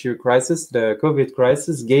issue crisis, the COVID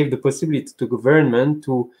crisis, gave the possibility to government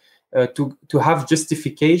to have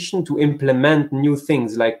justification to implement new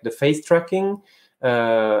things like the face tracking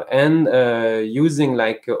and using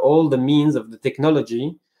like all the means of the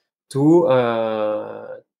technology to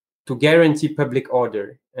guarantee public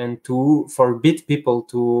order and to forbid people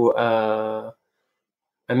to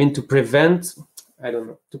to prevent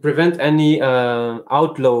any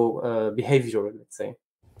outlaw behavior, let's say.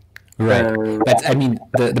 Right. But I mean,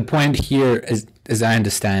 the point here is, as I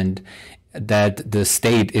understand, that the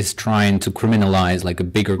state is trying to criminalize like a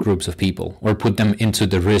bigger groups of people or put them into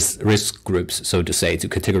the risk groups, so to say, to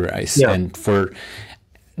categorize. Yeah. And for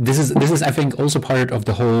this is I think also part of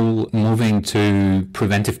the whole moving to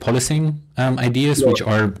preventive policing ideas, which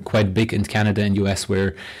are quite big in Canada and US,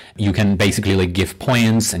 where you can basically like give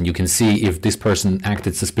points and you can see if this person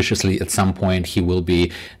acted suspiciously at some point, he will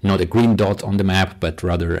be not a green dot on the map but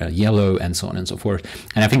rather a yellow, and so on and so forth.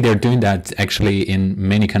 And I think they're doing that actually in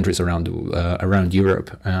many countries around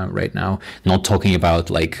Europe right now, not talking about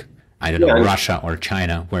like I don't know, Russia or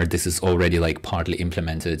China, where this is already like partly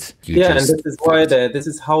implemented. And this is why this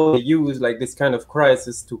is how they use like this kind of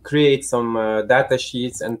crisis to create some data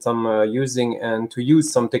sheets and some to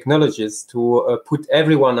use some technologies to put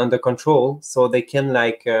everyone under control, so they can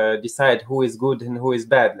like decide who is good and who is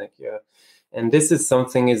bad. And this is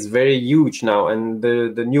something is very huge now. And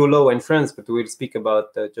the new law in France, but we'll speak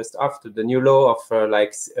about just after, the new law of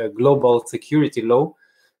global security law.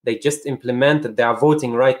 They just implemented. They are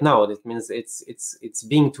voting right now. That means it's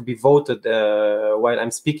being to be voted while I'm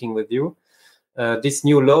speaking with you. This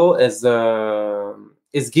new law is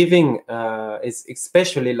giving is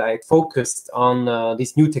especially like focused on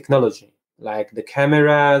this new technology, like the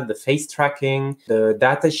camera, the face tracking, the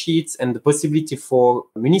data sheets, and the possibility for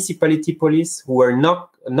municipality police who are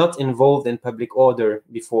not involved in public order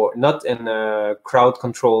before, not in crowd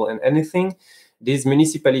control and anything. These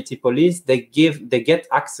municipality police, they get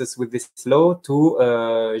access with this law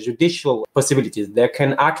to judicial possibilities. They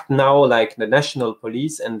can act now like the national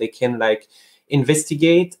police, and they can like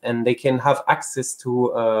investigate, and they can have access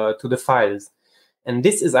to the files. And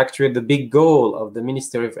this is actually the big goal of the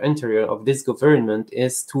Ministry of Interior of this government,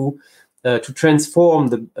 is to transform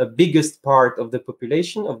the biggest part of the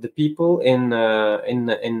population, of the people, in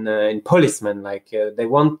policemen. Like they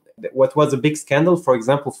want. What was a big scandal, for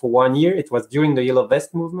example, for 1 year, it was during the Yellow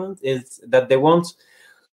Vest movement, is that they want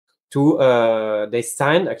to. They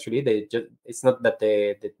signed, actually. It's not that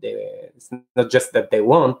it's not just that they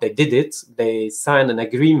want. They did it. They signed an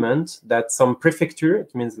agreement that some prefecture,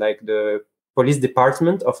 it means like the police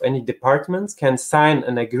department of any departments, can sign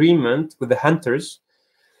an agreement with the hunters,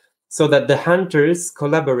 so that the hunters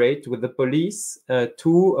collaborate with the police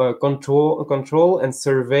to control and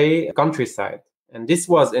survey countryside. And this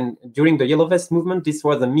was during the Yellow Vest movement. This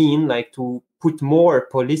was a mean like to put more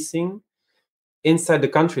policing inside the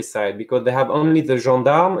countryside, because they have only the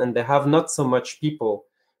gendarme and they have not so much people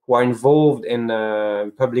who are involved in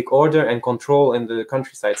public order and control in the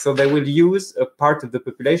countryside. So they will use a part of the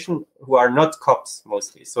population who are not cops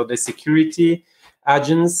mostly. So the security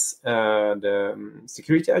agents, and the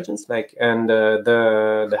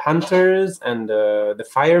hunters and the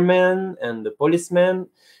firemen and the policemen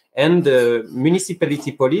and the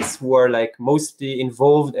municipality police, who are like mostly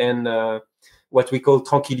involved in what we call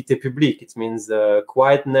tranquillité publique. It means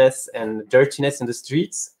quietness and dirtiness in the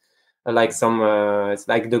streets. It's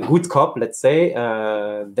like the good cop, let's say.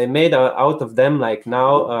 They made out of them like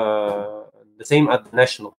now the same at the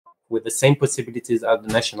national, with the same possibilities as the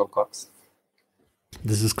national cops.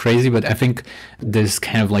 This is crazy, but I think this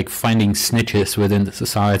kind of like finding snitches within the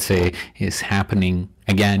society is happening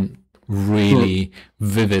again really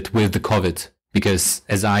vivid with the COVID, because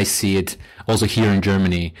as I see it also here in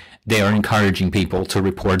Germany, they are encouraging people to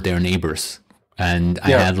report their neighbors. And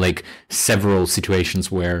I had like several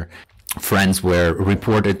situations where friends were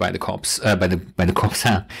reported by the cops, by the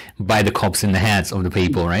cops in the heads of the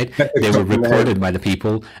people, right? They were reported by the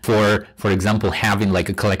people for example, having like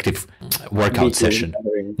a collective workout session.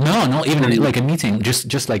 No, not even like a meeting,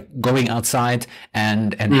 just like going outside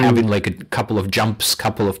and having like a couple of jumps,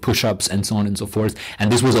 couple of push-ups, and so on and so forth.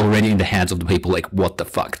 And this was already in the heads of the people, like, what the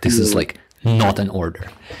fuck? This is like not an order.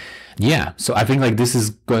 Yeah, so I think like this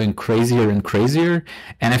is going crazier and crazier.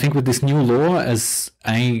 And I think with this new law, as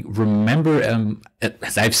I remember,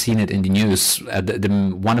 as I've seen it in the news,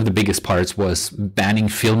 one of the biggest parts was banning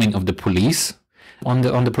filming of the police on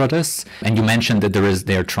the protests. And you mentioned that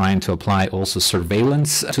they're trying to apply also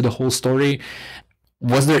surveillance to the whole story.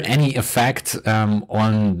 Was there any effect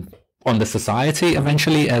on the society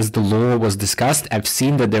eventually as the law was discussed? I've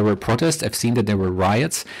seen that there were protests, I've seen that there were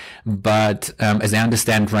riots, but as I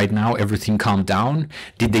understand right now, everything calmed down.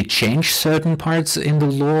 Did they change certain parts in the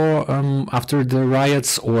law after the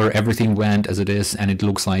riots, or everything went as it is and it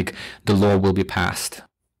looks like the law will be passed?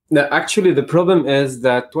 No, actually, the problem is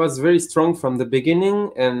that it was very strong from the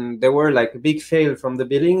beginning, and there were like a big fail from the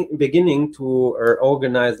beginning to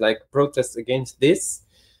organize like protests against this.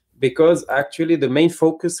 Because actually the main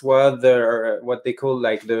focus was what they call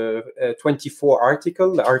like the 24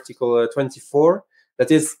 article, the article 24,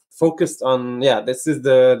 that is focused on,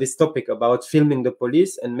 this topic about filming the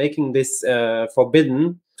police and making this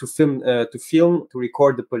forbidden to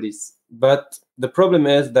record the police. But the problem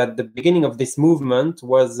is that the beginning of this movement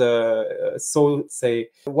was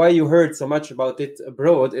why you heard so much about it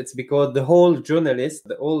abroad. It's because all journalist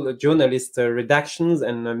redactions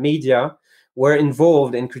and media were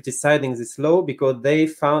involved in criticizing this law, because they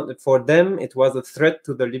found that for them it was a threat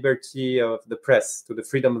to the liberty of the press, to the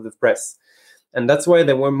freedom of the press. And that's why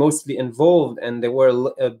they were mostly involved, and there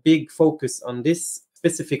were a big focus on this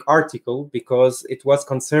specific article because it was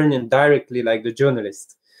concerning directly like the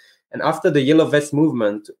journalist. And after the Yellow Vest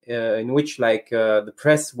movement, in which the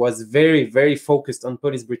press was very, very focused on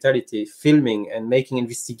police brutality, filming and making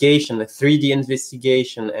investigation, a 3D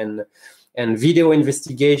investigation and video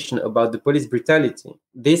investigation about the police brutality,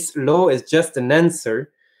 this law is just an answer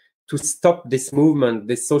to stop this movement,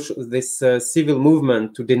 this civil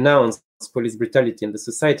movement to denounce police brutality in the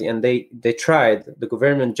society. And the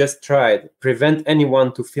government just tried prevent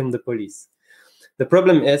anyone to film the police. The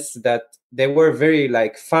problem is that they were very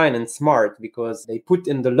fine and smart, because they put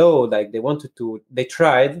in the law they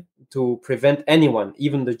tried to prevent anyone,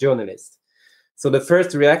 even the journalists. So the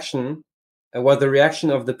first reaction was the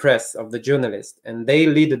reaction of the press, of the journalists, and they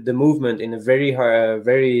led the movement in a very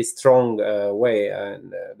very strong way.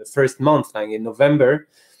 And the first month, in November,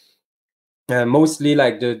 mostly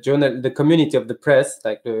the community of the press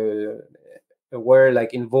were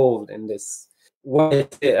involved in this. Why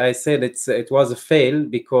I said it was a fail,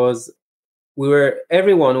 because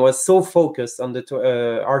everyone was so focused on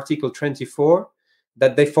the Article 24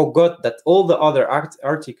 that they forgot that all the other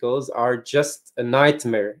articles are just a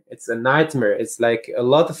nightmare. It's a nightmare. It's like a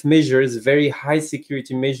lot of measures, very high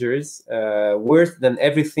security measures, worse than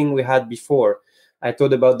everything we had before. I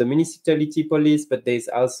told about the municipality police, but there's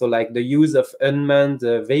also the use of unmanned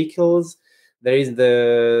vehicles. There is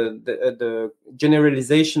the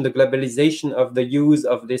generalization, the globalization of the use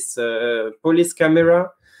of this police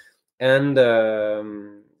camera. And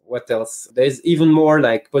what else? There's even more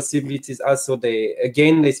possibilities. Also, they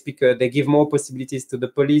give more possibilities to the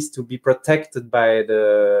police to be protected by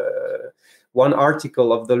the one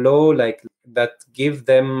article of the law, that give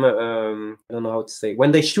them, I don't know how to say,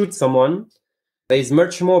 when they shoot someone, there's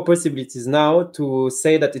much more possibilities now to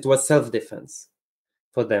say that it was self-defense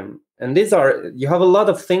for them. And you have a lot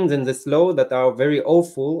of things in this law that are very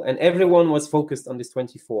awful, and everyone was focused on this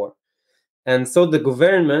 24. And so the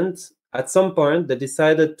government, at some point, they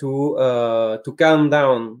decided to calm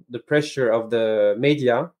down the pressure of the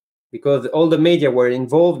media, because all the media were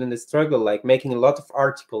involved in the struggle, making a lot of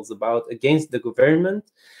articles against the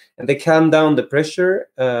government, and they calmed down the pressure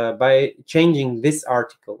by changing this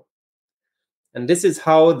article. And this is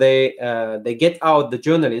how they get out the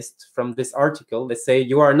journalists from this article. They say,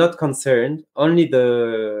 you are not concerned, only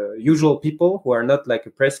the usual people who are not a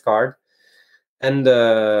press card. And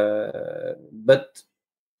but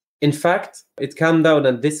in fact, it calmed down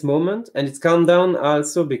at this moment, and it's calmed down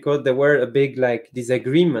also because there were a big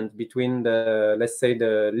disagreement between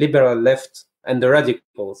the liberal left and the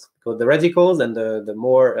radicals. Because the radicals and the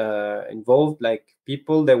more involved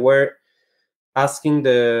people, they were asking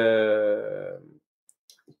to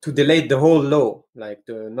delay the whole law,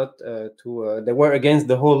 they were against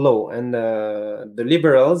the whole law, and the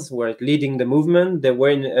liberals were leading the movement. They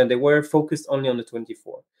were focused only on the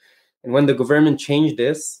 24. And when the government changed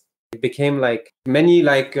this, it became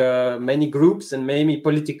many groups and many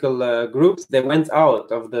political groups. They went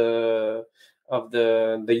out of the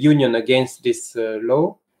union against this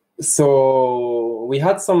law. So we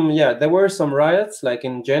had there were some riots,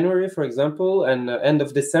 in January, for example, and end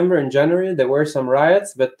of December and January, there were some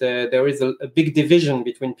riots, but there is a big division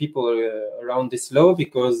between people around this law,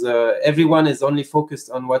 because everyone is only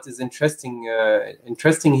focused on what is interesting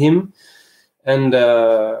him. And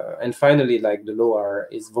finally, the law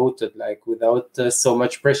is voted without so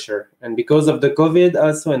much pressure. And because of the COVID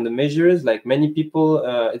also and the measures, many people,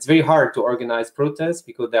 it's very hard to organize protests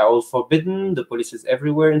because they are all forbidden. The police is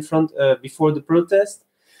everywhere in front before the protest,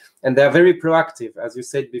 and they are very proactive, as you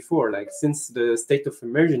said before. Since the state of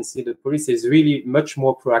emergency, the police is really much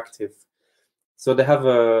more proactive. So they have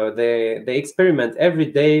they experiment every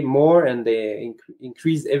day more, and they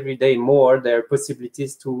increase every day more their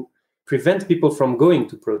possibilities to prevent people from going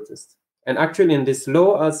to protest. And actually in this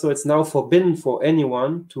law also, it's now forbidden for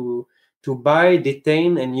anyone to buy,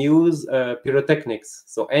 detain, and use pyrotechnics.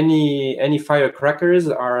 So any firecrackers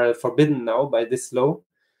are forbidden now by this law.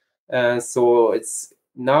 So it's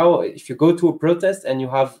now, if you go to a protest and you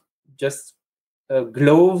have just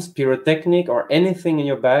gloves, pyrotechnic, or anything in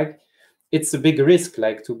your bag, it's a big risk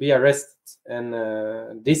to be arrested.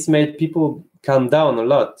 And this made people calm down a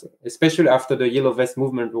lot, especially after the Yellow Vest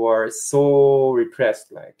movement were so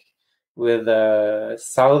repressed. with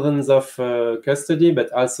thousands of custody,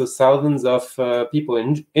 but also thousands of people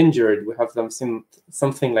injured. We have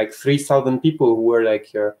something like 3,000 people who were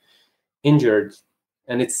like injured,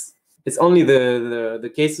 and it's only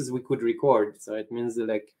the cases we could record. So it means that,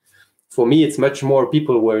 like, for me, it's much more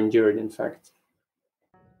people were injured, in fact.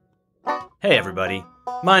 Hey everybody,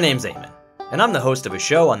 my name's Eamon, and I'm the host of a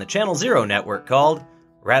show on the Channel Zero network called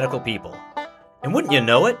Radical People. And wouldn't you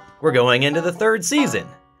know it, we're going into the 3rd season.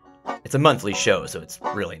 It's a monthly show, so it's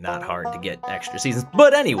really not hard to get extra seasons.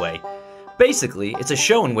 But anyway, basically, it's a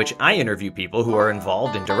show in which I interview people who are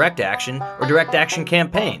involved in direct action or direct action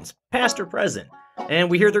campaigns, past or present, and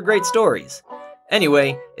we hear their great stories.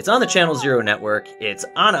 Anyway, it's on the Channel Zero network, it's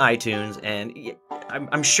on iTunes, and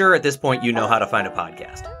I'm sure at this point you know how to find a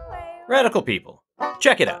podcast. Radical People.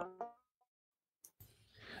 Check it out.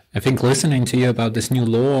 I think listening to you about this new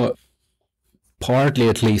law, partly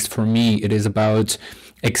at least for me, it is about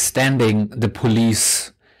extending the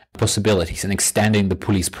police possibilities and extending the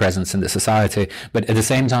police presence in the society, but at the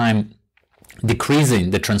same time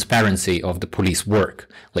decreasing the transparency of the police work,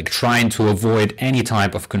 like trying to avoid any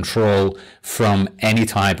type of control from any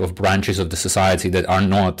type of branches of the society that are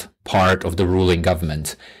not part of the ruling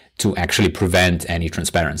government, to actually prevent any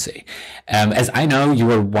transparency. As I know,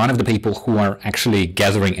 you are one of the people who are actually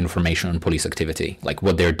gathering information on police activity, like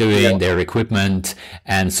what they're doing, their equipment,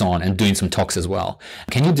 and so on, and doing some talks as well.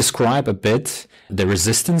 Can you describe a bit the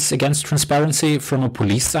resistance against transparency from a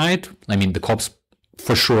police side? I mean, the cops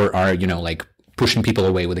for sure are, like pushing people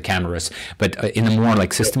away with the cameras, but in a more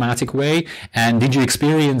like systematic way. And did you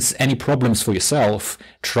experience any problems for yourself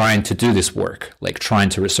trying to do this work, like trying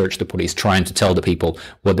to research the police, trying to tell the people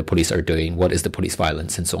what the police are doing, what is the police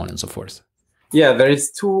violence, and so on and so forth? Yeah, there is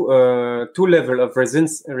two level of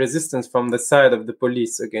resistance from the side of the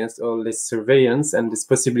police against all this surveillance and this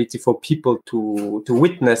possibility for people to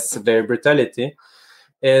witness their brutality.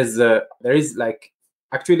 There is like,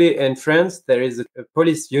 actually in France there is a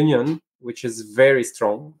police union which is very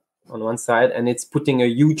strong on one side, and it's putting a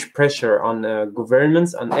huge pressure on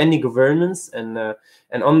governments, on any governments, and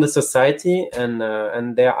on the society,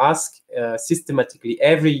 and they ask systematically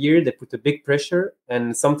every year. They put a big pressure,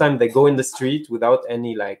 and sometimes they go in the street without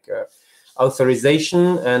any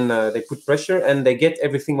authorization, and they put pressure, and they get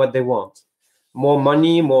everything what they want: more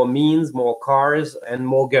money, more means, more cars, and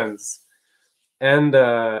more guns. And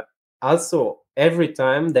also, every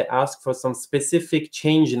time they ask for some specific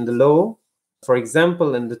change in the law. For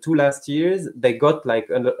example, in the 2 last years, they got like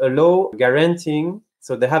a law guaranteeing.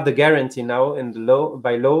 So they have the guarantee now in the law,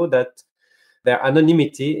 by law, that their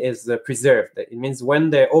anonymity is preserved. It means when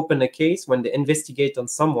they open a case, when they investigate on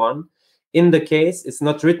someone, in the case, it's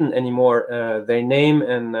not written anymore their name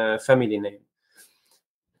and family name.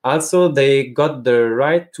 Also, they got the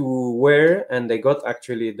right to wear, and they got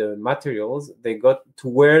actually the materials, they got to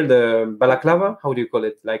wear the balaclava, how do you call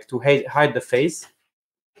it? Like to hide the face.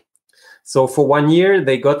 So for 1 year,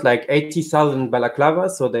 they got like 80,000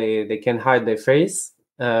 balaclavas, so they can hide their face,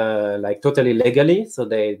 like totally legally. So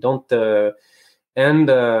they don't, and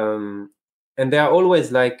they are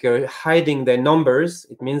always like hiding their numbers.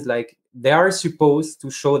 It means like they are supposed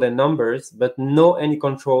to show their numbers, but no any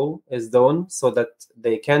control is done, so that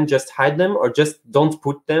they can just hide them or just don't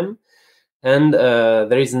put them. And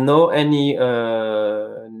there is never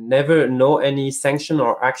any sanction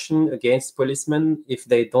or action against policemen if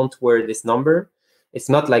they don't wear this number. It's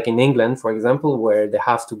not like in England, for example, where they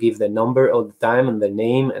have to give their number all the time and their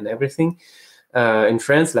name and everything. In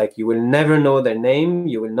France, like, you will never know their name,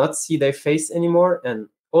 you will not see their face anymore, and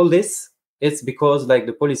all this, it's because like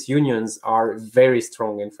the police unions are very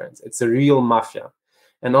strong in France. It's a real mafia.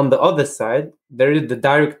 And on the other side, there is the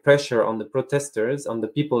direct pressure on the protesters, on the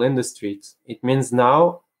people in the streets. It means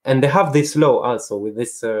now, and they have this law also, with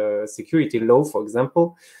this security law, for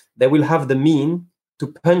example, they will have the mean to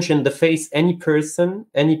punch in the face any person,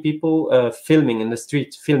 any people filming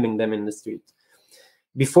them in the street.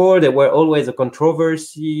 Before, there were always a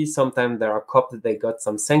controversy. Sometimes there are cops that they got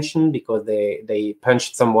some sanction because they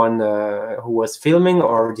punched someone who was filming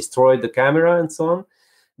or destroyed the camera and so on.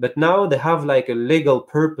 But now they have like a legal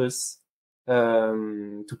purpose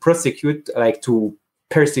to prosecute, like to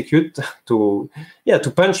persecute, to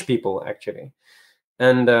punch people actually.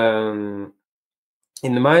 And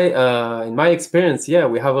in my experience,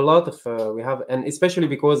 we have a lot of and especially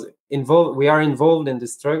because we are involved in the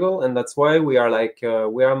struggle, and that's why we are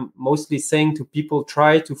we are mostly saying to people,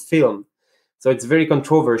 try to film. So it's very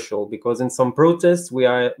controversial, because in some protests we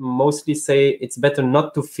are mostly say it's better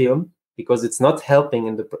not to film, because it's not helping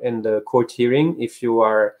in the court hearing.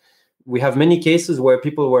 We have many cases where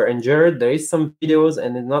people were injured. There is some videos,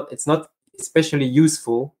 and it's not especially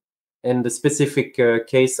useful in the specific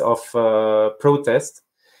case of protest,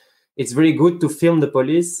 it's very good to film the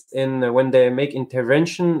police in when they make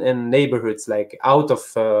intervention in neighborhoods, like out of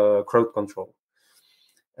crowd control.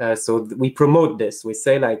 So we promote this. We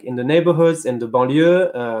say, like, in the neighborhoods, in the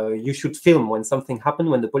banlieue, you should film when something happens.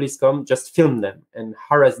 When the police come, just film them and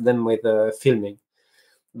harass them with filming.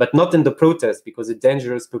 But not in the protest, because it's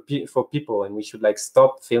dangerous for people, and we should like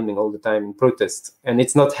stop filming all the time in protest. And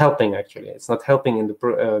it's not helping, actually. It's not helping in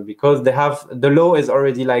the because they have the law is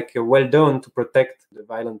already like well done to protect the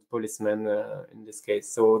violent policemen in this case.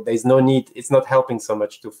 So there's no need. It's not helping so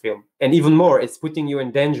much to film. And even more, it's putting you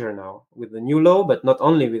in danger now with the new law. But not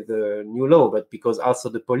only with the new law, but because also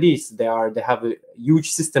the police they have a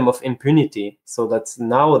huge system of impunity. So that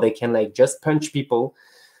now they can like just punch people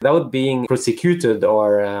without being prosecuted,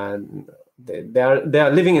 or they are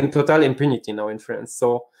living in total impunity now in France.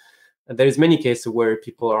 So there is many cases where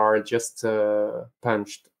people are just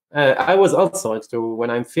punched. I was also when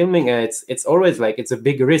I'm filming, it's always like it's a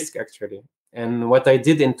big risk actually. And what I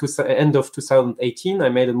did in end of 2018, I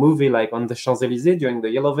made a movie like on the Champs-Élysées during the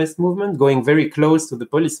Yellow Vest movement, going very close to the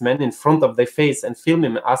policemen in front of their face and film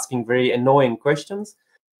him asking very annoying questions.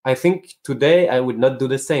 I think today I would not do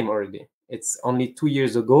the same already. It's only 2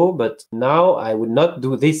 years ago, but now I would not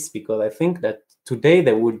do this because I think that today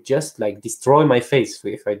they would just like destroy my face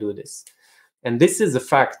if I do this. And this is a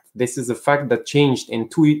fact. This is a fact that changed in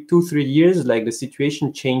 3 years. Like the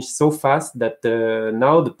situation changed so fast that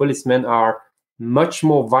now the policemen are much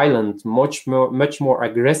more violent, much more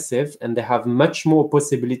aggressive, and they have much more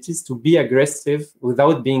possibilities to be aggressive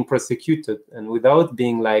without being prosecuted and without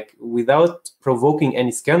provoking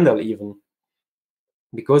any scandal even.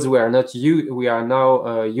 Because we are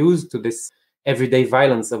now used to this everyday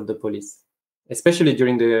violence of the police, especially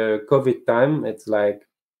during the COVID time. It's like,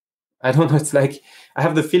 I don't know. It's like I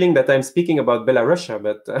have the feeling that I'm speaking about Belarus,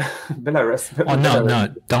 but Belarus. Oh no,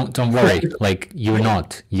 don't worry. Like you're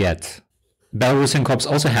not yet. Belarusian cops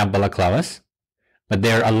also have balaclavas, but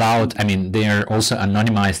they're allowed. I mean, they are also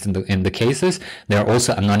anonymized in the cases. They are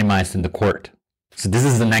also anonymized in the court. So this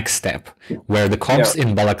is the next step, where the cops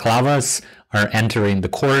in balaclavas are entering the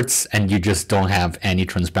courts, and you just don't have any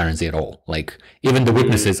transparency at all. Like even the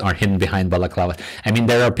witnesses are hidden behind balaclavas. I mean,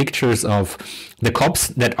 there are pictures of the cops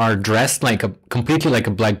that are dressed like completely like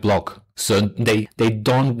a black bloc. So they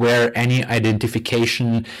don't wear any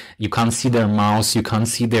identification. You can't see their mouths. You can't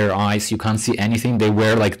see their eyes. You can't see anything. They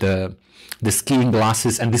wear like the skiing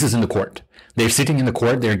glasses, and this is in the court. They're sitting in the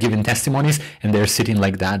court, they're giving testimonies, and they're sitting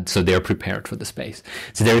like that, so they're prepared for the space.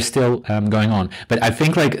 So they're still going on. But I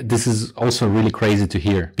think like this is also really crazy to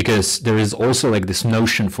hear, because there is also like this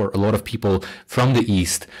notion for a lot of people from the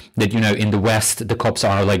East that, you know, in the West, the cops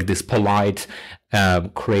are like this polite,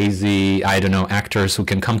 crazy, I don't know, actors who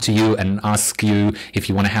can come to you and ask you if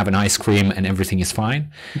you want to have an ice cream and everything is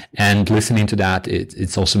fine. And listening to that,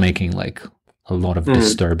 it's also making like a lot of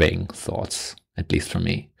disturbing thoughts, at least for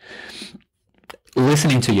me.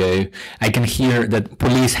 Listening to you, I can hear that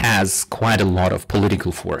police has quite a lot of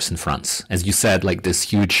political force in France. As you said, like this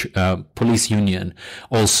huge police union.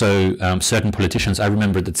 Also, certain politicians. I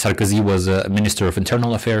remember that Sarkozy was a minister of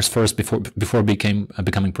internal affairs first before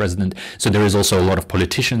becoming president. So there is also a lot of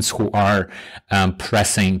politicians who are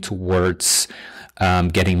pressing towards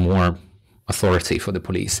getting more authority for the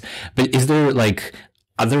police. But is there like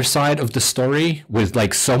other side of the story, with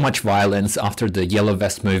like so much violence after the Yellow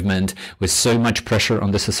Vest movement, with so much pressure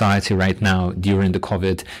on the society right now during the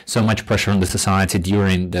COVID, so much pressure on the society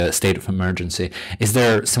during the state of emergency? Is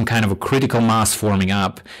there some kind of a critical mass forming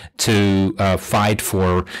up to fight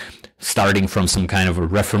for, starting from some kind of a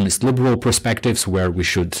reformist liberal perspectives where we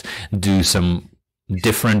should do some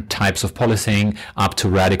different types of policing, up to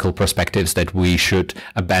radical perspectives that we should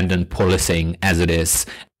abandon policing as it is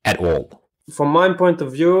at all? From my point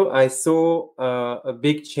of view, I saw a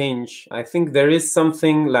big change. I think there is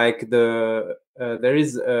something like there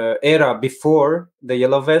is era before the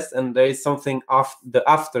Yellow Vest, and there is something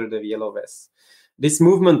after the Yellow Vest. This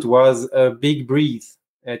movement was a big breath.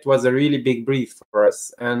 It was a really big breath for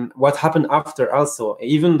us. And what happened after also,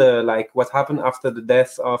 even what happened after the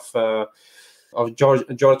death of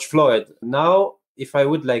George Floyd. Now, if I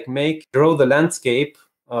would draw the landscape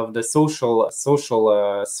of the social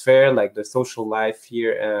sphere, like the social life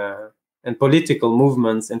here and political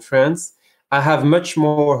movements in France, I have much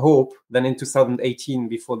more hope than in 2018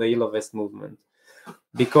 before the Yellow Vest movement.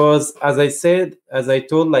 Because as I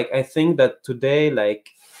told, I think that today,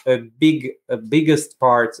 a biggest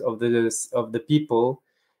part of the people,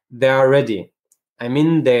 they are ready. I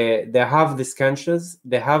mean, they have this conscience,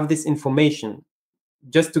 they have this information.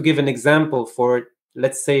 Just to give an example, for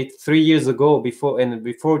let's say 3 years ago, before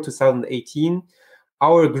 2018,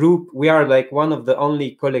 our group, we are like one of the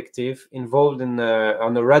only collective involved in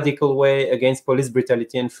on a radical way against police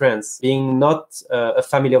brutality in France, being not a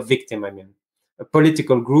family of victims, I mean, a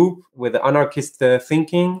political group with anarchist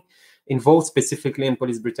thinking involved specifically in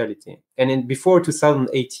police brutality. And before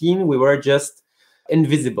 2018, we were just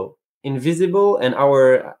invisible, and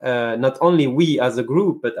our not only we as a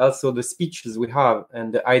group, but also the speeches we have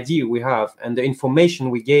and the idea we have and the information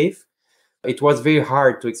we gave, it was very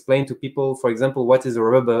hard to explain to people, for example, what is a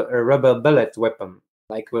rubber bullet weapon.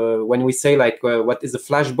 Like when we say like what is a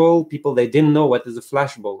flashball, people, they didn't know what is a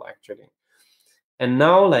flashball actually. And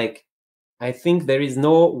now, like, I think there is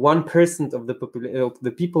no 1% of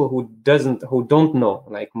the people who don't know.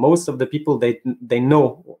 Like most of the people, they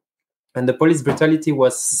know. And the police brutality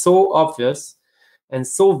was so obvious and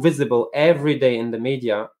so visible every day in the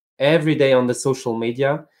media, every day on the social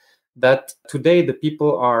media, that today the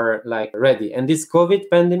people are like ready. And this COVID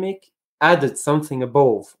pandemic added something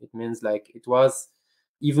above. It means like it was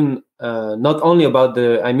even not only about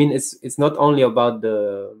it's not only about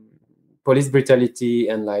the police brutality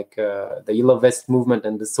and like the Yellow Vest movement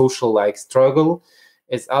and the social like struggle.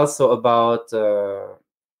 It's also about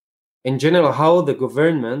in general how the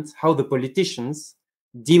government, how the politicians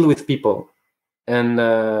deal with people. And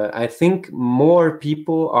I think more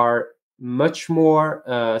people are much more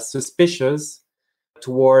suspicious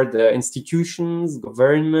toward institutions,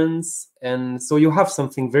 governments, and so you have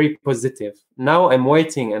something very positive. Now I'm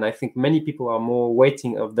waiting, and I think many people are more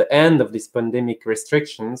waiting of the end of these pandemic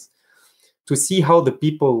restrictions to see how the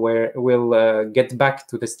people will get back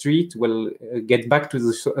to the street, will get back to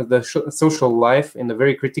the social life in a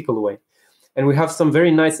very critical way. And we have some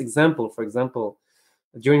very nice example. For example,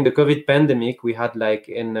 during the COVID pandemic, we had like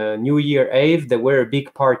in New Year Eve, there were a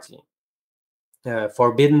big party,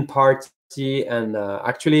 forbidden party, and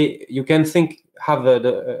actually you can have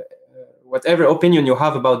whatever opinion you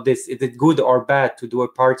have about this. Is it good or bad to do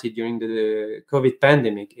a party during the COVID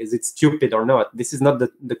pandemic? Is it stupid or not? This is not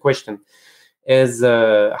the question. Is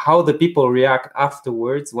how the people react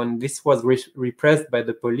afterwards when this was repressed by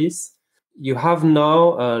the police. You have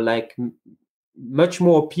now like much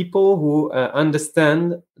more people who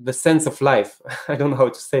understand the sense of life. I don't know how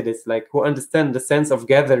to say this, like who understand the sense of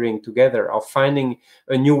gathering together, of finding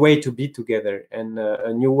a new way to be together, and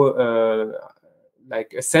a new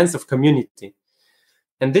like a sense of community.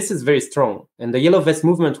 And this is very strong. And the Yellow Vest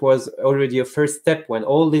movement was already a first step when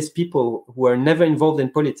all these people who were never involved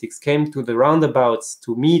in politics came to the roundabouts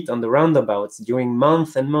to meet on the roundabouts during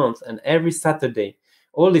months and months, and every Saturday.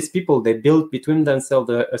 All these people, they built between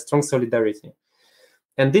themselves a strong solidarity.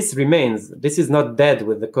 And this remains. This is not dead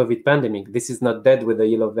with the COVID pandemic. This is not dead with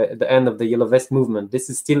the end of the Yellow Vest movement.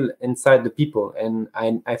 This is still inside the people. And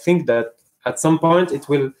I think that at some point it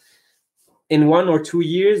will, in 1 or 2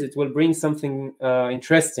 years, it will bring something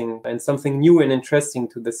interesting and something new and interesting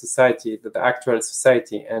to the society, to the actual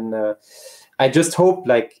society. And I just hope,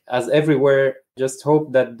 like as everywhere, just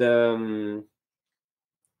hope that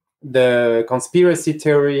the conspiracy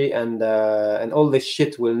theory and all this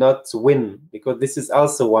shit will not win, because this is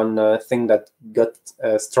also one thing that got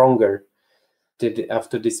stronger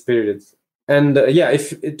after this period. And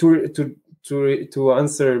if to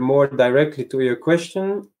answer more directly to your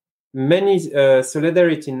question, many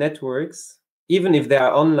solidarity networks, even if they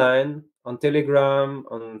are online, on Telegram,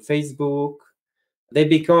 on Facebook, they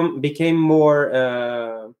became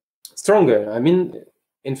more stronger. I mean,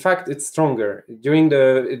 in fact, it's stronger. During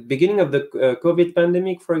the beginning of the COVID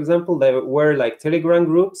pandemic, for example, there were like Telegram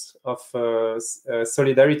groups of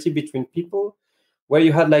solidarity between people, where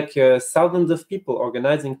you had like thousands of people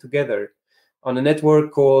organizing together on a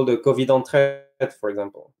network called Covid Entraide, for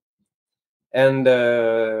example. And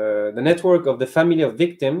the network of the family of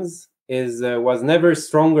victims was never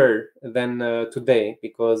stronger than today,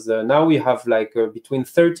 because now we have like between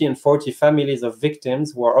 30 and 40 families of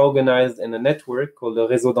victims who are organized in a network called the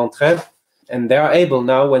Réseau d'Entraide. And they are able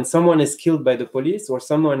now, when someone is killed by the police or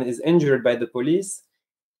someone is injured by the police,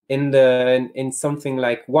 in something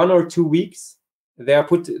like 1 or 2 weeks, they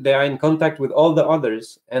are in contact with all the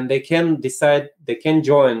others, and they can decide, they can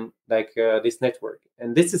join like this network.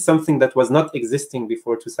 And this is something that was not existing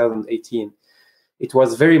before 2018. It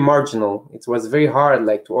was very marginal. It was very hard,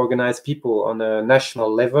 like, to organize people on a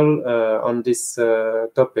national level on these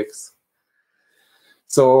topics.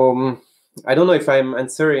 So I don't know if I'm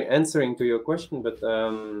answering to your question, but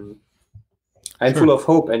I'm full of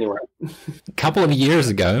hope anyway. A couple of years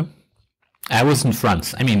ago, I was in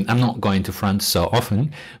France. I mean, I'm not going to France so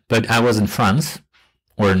often, but I was in France,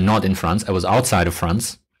 or not in France. I was outside of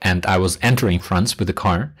France and I was entering France with the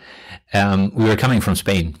car. We were coming from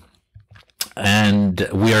Spain. And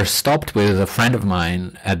we are stopped with a friend of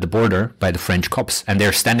mine at the border by the French cops, and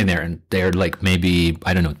they're standing there, and they're like maybe,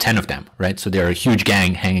 I don't know, 10 of them, right? So they're a huge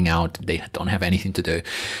gang hanging out. They don't have anything to do.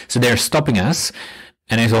 So they're stopping us,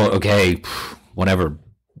 and I thought, okay, whatever,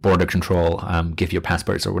 border control, give your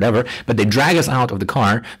passports or whatever. But they drag us out of the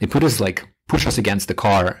car. They put us like, push us against the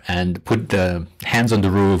car and put the hands on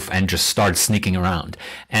the roof and just start sneaking around.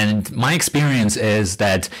 And my experience is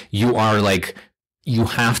that you are like, you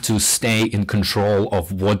have to stay in control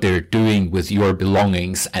of what they're doing with your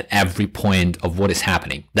belongings at every point of what is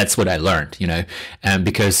happening. That's what I learned, you know,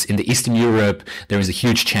 because in the Eastern Europe, there is a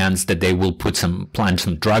huge chance that they will plant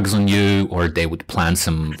some drugs on you, or they would plant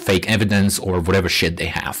some fake evidence or whatever shit they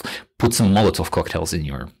have. Put some Molotov cocktails in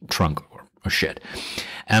your trunk or shit.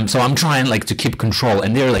 So I'm trying like to keep control,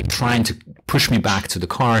 and they're like trying to push me back to the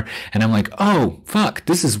car, and I'm like, oh fuck,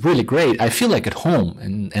 this is really great. I feel like at home.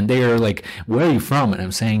 And they are like, where are you from? And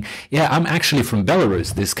I'm saying, yeah, I'm actually from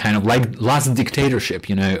Belarus, this kind of like last dictatorship,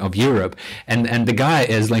 you know, of Europe. And the guy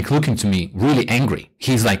is like looking to me really angry.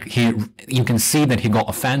 He's like, you can see that he got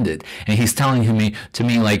offended, and he's telling to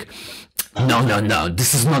me like, no,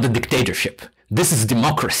 this is not a dictatorship. This is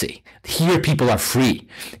democracy. Here people are free,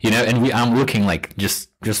 you know, and I'm looking like just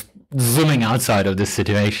zooming outside of this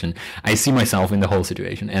situation. I see myself in the whole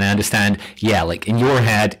situation, and I understand, yeah, like in your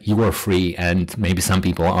head, you are free, and maybe some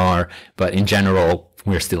people are, but in general,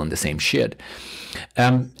 we're still in the same shit.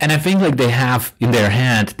 And I think like they have in their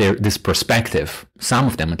head this perspective, some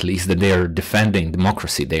of them at least, that they are defending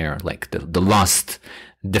democracy. They are like the last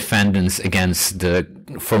defendants against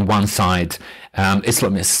from one side,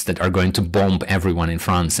 Islamists that are going to bomb everyone in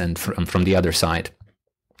France, and from the other side,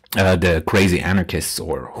 the crazy anarchists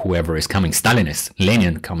or whoever is coming, Stalinists,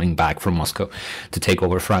 Lenin coming back from Moscow to take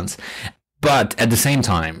over France. But at the same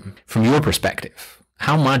time, from your perspective,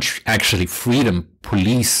 how much actually freedom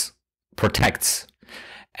police protects,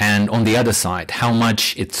 and on the other side, how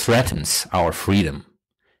much it threatens our freedom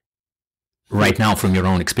right now from your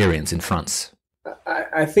own experience in France?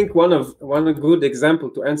 I think one good example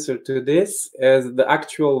to answer to this is the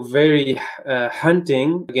actual very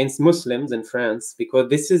hunting against Muslims in France, because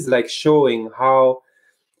this is like showing how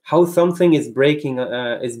something is breaking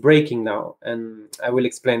now, and I will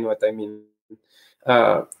explain what I mean.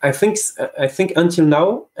 I think until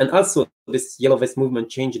now, and also this Yellow Vest movement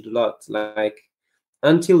changed a lot. Like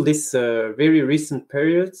until this very recent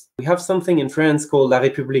period, we have something in France called La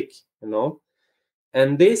République, you know,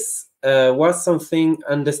 and this was something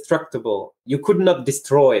indestructible. You could not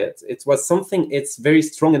destroy it. It was something, it's very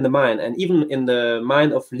strong in the mind, and even in the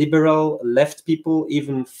mind of liberal left people,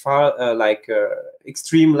 even far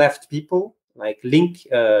extreme left people, like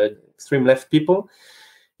extreme left people.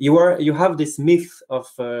 You have this myth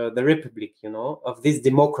of the Republic, you know, of this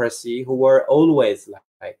democracy, who were always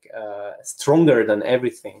stronger than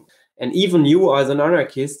everything. And even you as an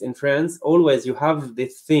anarchist in France, always you have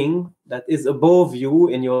this thing that is above you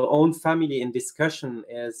in your own family in discussion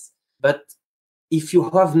is, but if you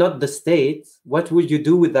have not the state, what would you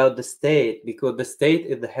do without the state? Because the state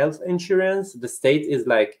is the health insurance. The state is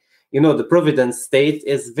like, you know, the providence state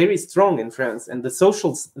is very strong in France, and the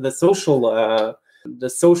social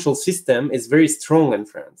system is very strong in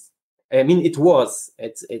France. I mean,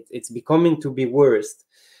 it's becoming to be worse.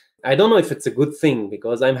 I don't know if it's a good thing,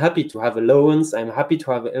 because I'm happy to have a loans, I'm happy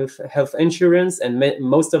to have health insurance, and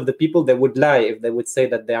most of the people, they would lie if they would say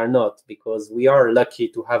that they are not, because we are lucky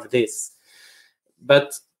to have this.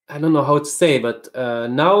 But I don't know how to say, but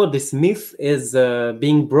now this myth is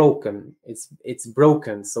being broken. It's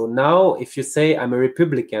broken. So now if you say I'm a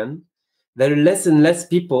Republican, there are less and less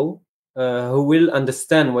people who will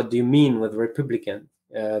understand what do you mean with Republican.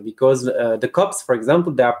 Because the cops, for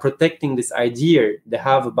example, they are protecting this idea they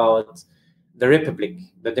have about the Republic,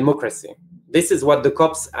 the democracy. This is what the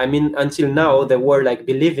cops, I mean, until now, they were like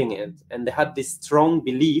believing it. And they had this strong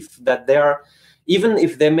belief that they are, even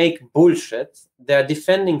if they make bullshit, they are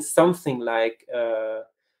defending something like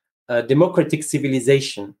a democratic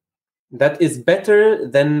civilization that is better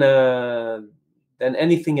than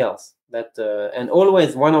anything else. And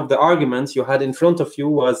always one of the arguments you had in front of you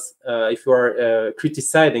was, if you are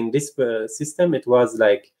criticizing this system, it was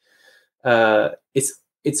like,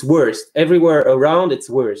 it's worst. Everywhere around, it's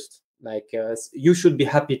worst. Like, you should be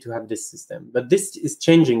happy to have this system. But this is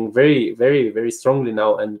changing very, very, very strongly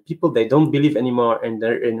now. And people, they don't believe anymore in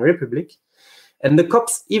Republic. And the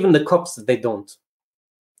cops, even the cops, they don't.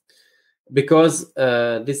 Because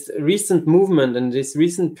this recent movement and this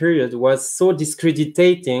recent period was so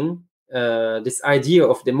discrediting this idea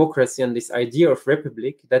of democracy and this idea of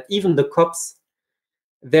Republic, that even the cops,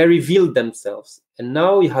 they revealed themselves. And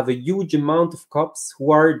now you have a huge amount of cops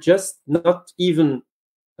who are just not even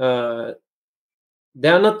they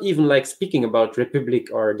are not even like speaking about republic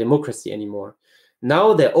or democracy anymore.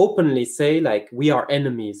 Now they openly say like we are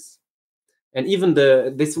enemies. And even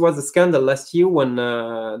this was a scandal last year when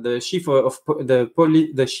the chief of the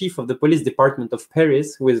police department of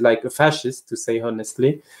Paris, who is like a fascist, to say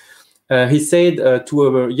honestly, he said to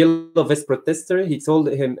a yellow vest protester, he told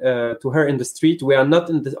him to her in the street, "We are not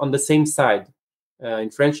on the same side." In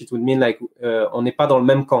French, it would mean like "on n'est pas dans le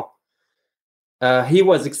même camp." He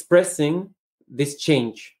was expressing this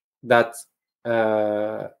change that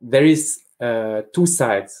there is two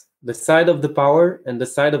sides: the side of the power and the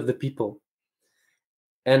side of the people.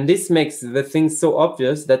 And this makes the thing so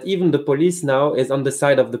obvious that even the police now is on the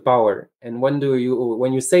side of the power. And when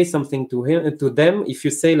you say something to them, if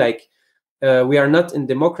you say like we are not in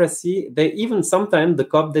democracy, they even sometimes the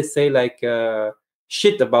cop they say like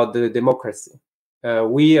shit about the democracy.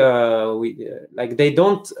 Like they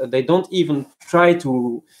don't even try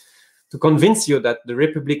to convince you that the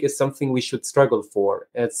republic is something we should struggle for.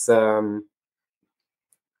 It's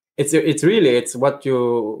really what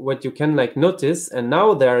you can like notice. And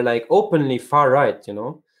now they're like openly far right, you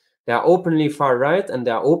know. They are openly far right, and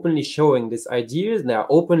they are openly showing these ideas. They are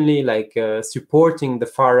openly like supporting the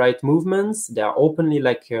far right movements. They are openly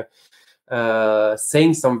like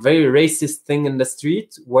saying some very racist thing in the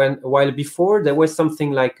street, while before there was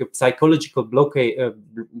something like a psychological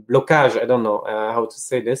blockage. I don't know how to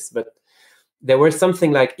say this, but there was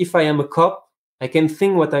something like, if I am a cop, I can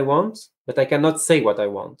think what I want, but I cannot say what I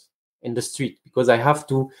want in the street because I have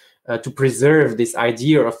to preserve this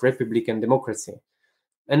idea of republic and democracy.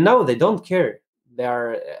 And now they don't care.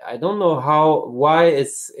 I don't know why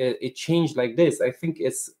it changed like this. I think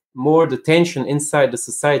it's more the tension inside the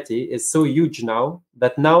society is so huge now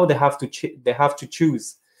that now they have to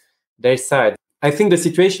choose their side. I think the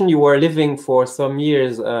situation you were living for some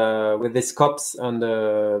years with these cops on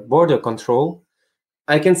the border control,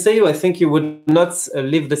 I can say I think you would not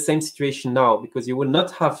live the same situation now, because you will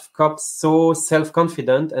not have cops so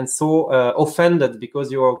self-confident and so offended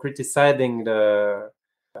because you are criticizing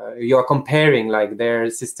you are comparing like their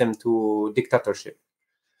system to dictatorship.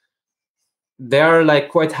 They are like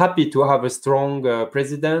quite happy to have a strong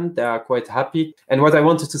president. They are quite happy. And what I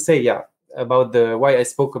wanted to say, about why I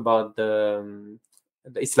spoke about the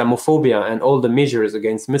Islamophobia and all the measures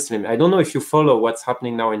against Muslims. I don't know if you follow what's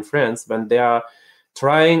happening now in France, but they are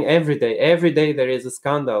trying every day there is a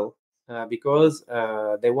scandal because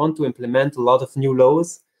they want to implement a lot of new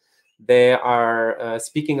laws. They are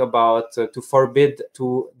speaking about they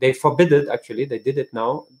forbid it, actually, they did it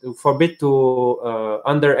now, to forbid to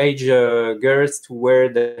underage girls to wear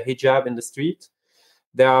the hijab in the street.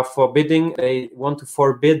 They want to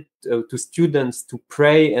forbid to students to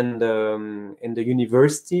pray in the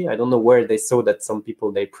university. I don't know where they saw that some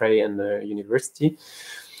people, they pray in the university.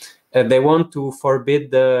 They want to forbid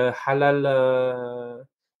the halal.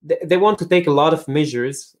 They want to take a lot of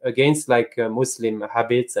measures against like Muslim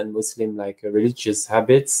habits and Muslim like religious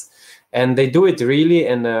habits, and they do it really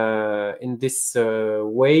in this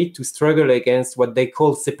way to struggle against what they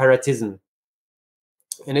call separatism.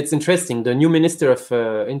 And it's interesting. The new Minister of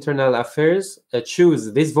Internal Affairs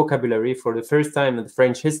chose this vocabulary for the first time in the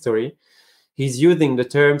French history. He's using the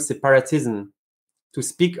term separatism to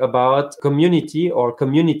speak about community or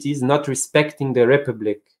communities not respecting the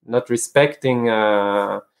Republic, not respecting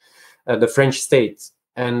the French state.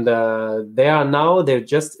 And they're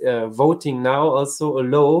just voting now also a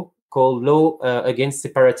law called Law Against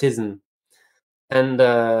Separatism. And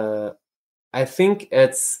I think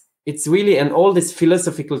it's really all this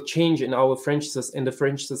philosophical change in the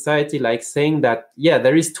French society, like saying that,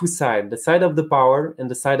 there is two sides, the side of the power and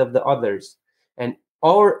the side of the others. And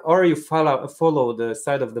or you follow the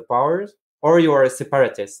side of the powers, or you are a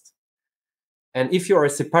separatist. And if you are a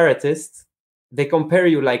separatist, they compare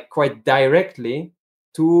you like quite directly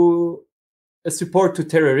to a support to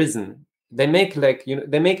terrorism. They make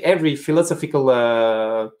they make every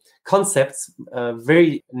philosophical concepts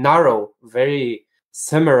very narrow, very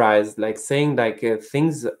summarized, like saying like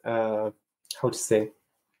things how to say,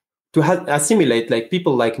 to assimilate like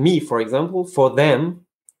people like me, for example. For them,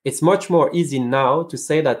 it's much more easy now to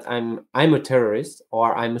say that I'm a terrorist,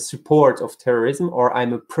 or I'm a support of terrorism, or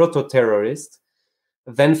I'm a proto-terrorist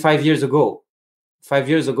than 5 years ago. 5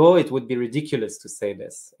 years ago, it would be ridiculous to say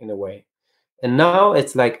this in a way. And now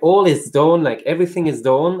it's like all is done, like everything is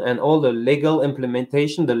done, and all the legal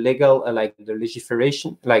implementation, the legal, like the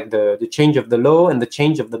legislation, like the change of the law and the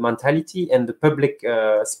change of the mentality and the public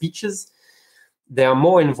speeches, they are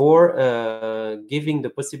more and more giving the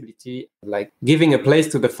possibility, like giving a place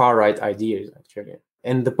to the far right ideas, actually.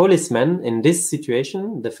 And the policemen in this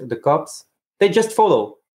situation, the cops, they just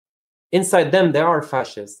follow. Inside them, there are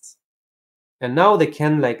fascists. And now they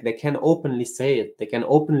can openly say it. They can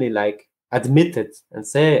openly like admit it and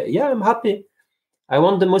say, yeah, I'm happy. I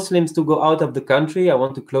want the Muslims to go out of the country. I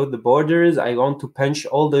want to close the borders. I want to punch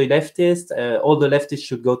all the leftists. All the leftists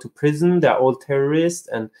should go to prison. They're all terrorists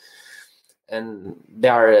and they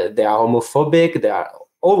are homophobic. They are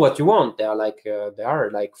all what you want. They are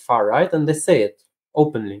like far right, and they say it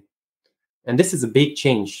openly. And this is a big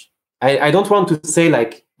change. I don't want to say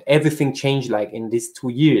like everything changed like in these 2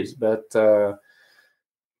 years, but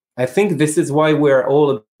I think this is why we're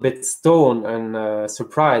all a bit stoned and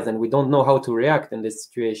surprised, and we don't know how to react in this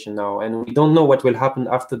situation now. And we don't know what will happen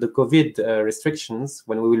after the COVID restrictions,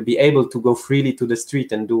 when we will be able to go freely to the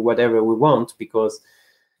street and do whatever we want, because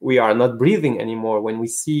we are not breathing anymore. When we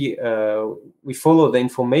see, we follow the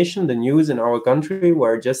information, the news in our country,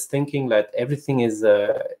 we're just thinking that everything is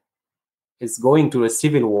going to a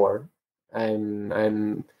civil war.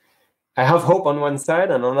 I have hope on one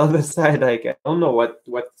side, and on the other side, like I don't know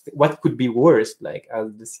what could be worse, like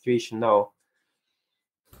as the situation now.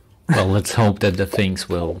 Well, let's hope that the things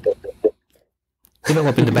will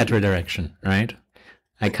develop in the better direction, right?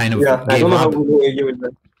 I kind of gave up.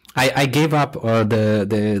 I gave up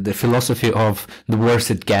the philosophy of the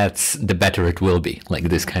worse it gets, the better it will be. Like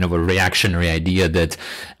this kind of a reactionary idea that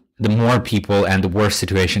the more people and the worse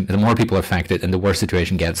situation, the more people affected and the worse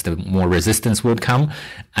situation gets, the more resistance would come.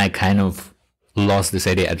 I kind of lost this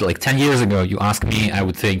idea. Like 10 years ago, you ask me, I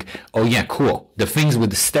would think, oh yeah, cool. The things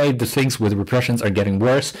with the state, the things with repressions are getting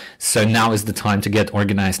worse. So now is the time to get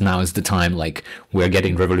organized. Now is the time, like we're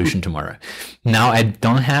getting revolution tomorrow. Now I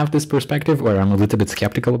don't have this perspective, or I'm a little bit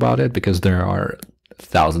skeptical about it, because there are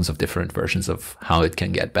thousands of different versions of how it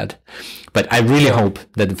can get bad. But I really hope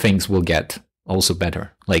that things will get also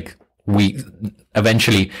better. Like we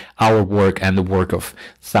eventually, our work and the work of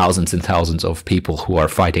thousands and thousands of people who are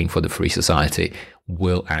fighting for the free society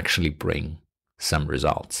will actually bring some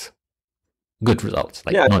results, good results,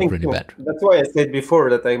 like not really bad. That's why I said before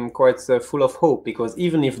that I'm quite full of hope, because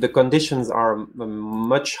even if the conditions are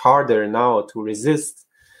much harder now to resist,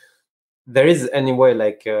 there is anyway,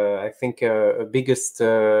 like I think a biggest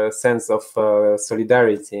sense of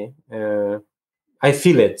solidarity. I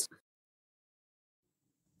feel it.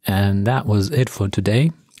 And that was it for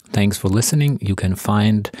today. Thanks for listening. You can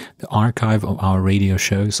find the archive of our radio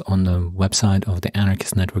shows on the website of the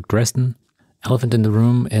Anarchist Network Dresden. Elephant in the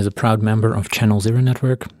Room is a proud member of Channel Zero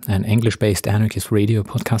Network, an English-based anarchist radio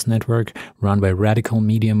podcast network run by radical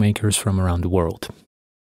media makers from around the world.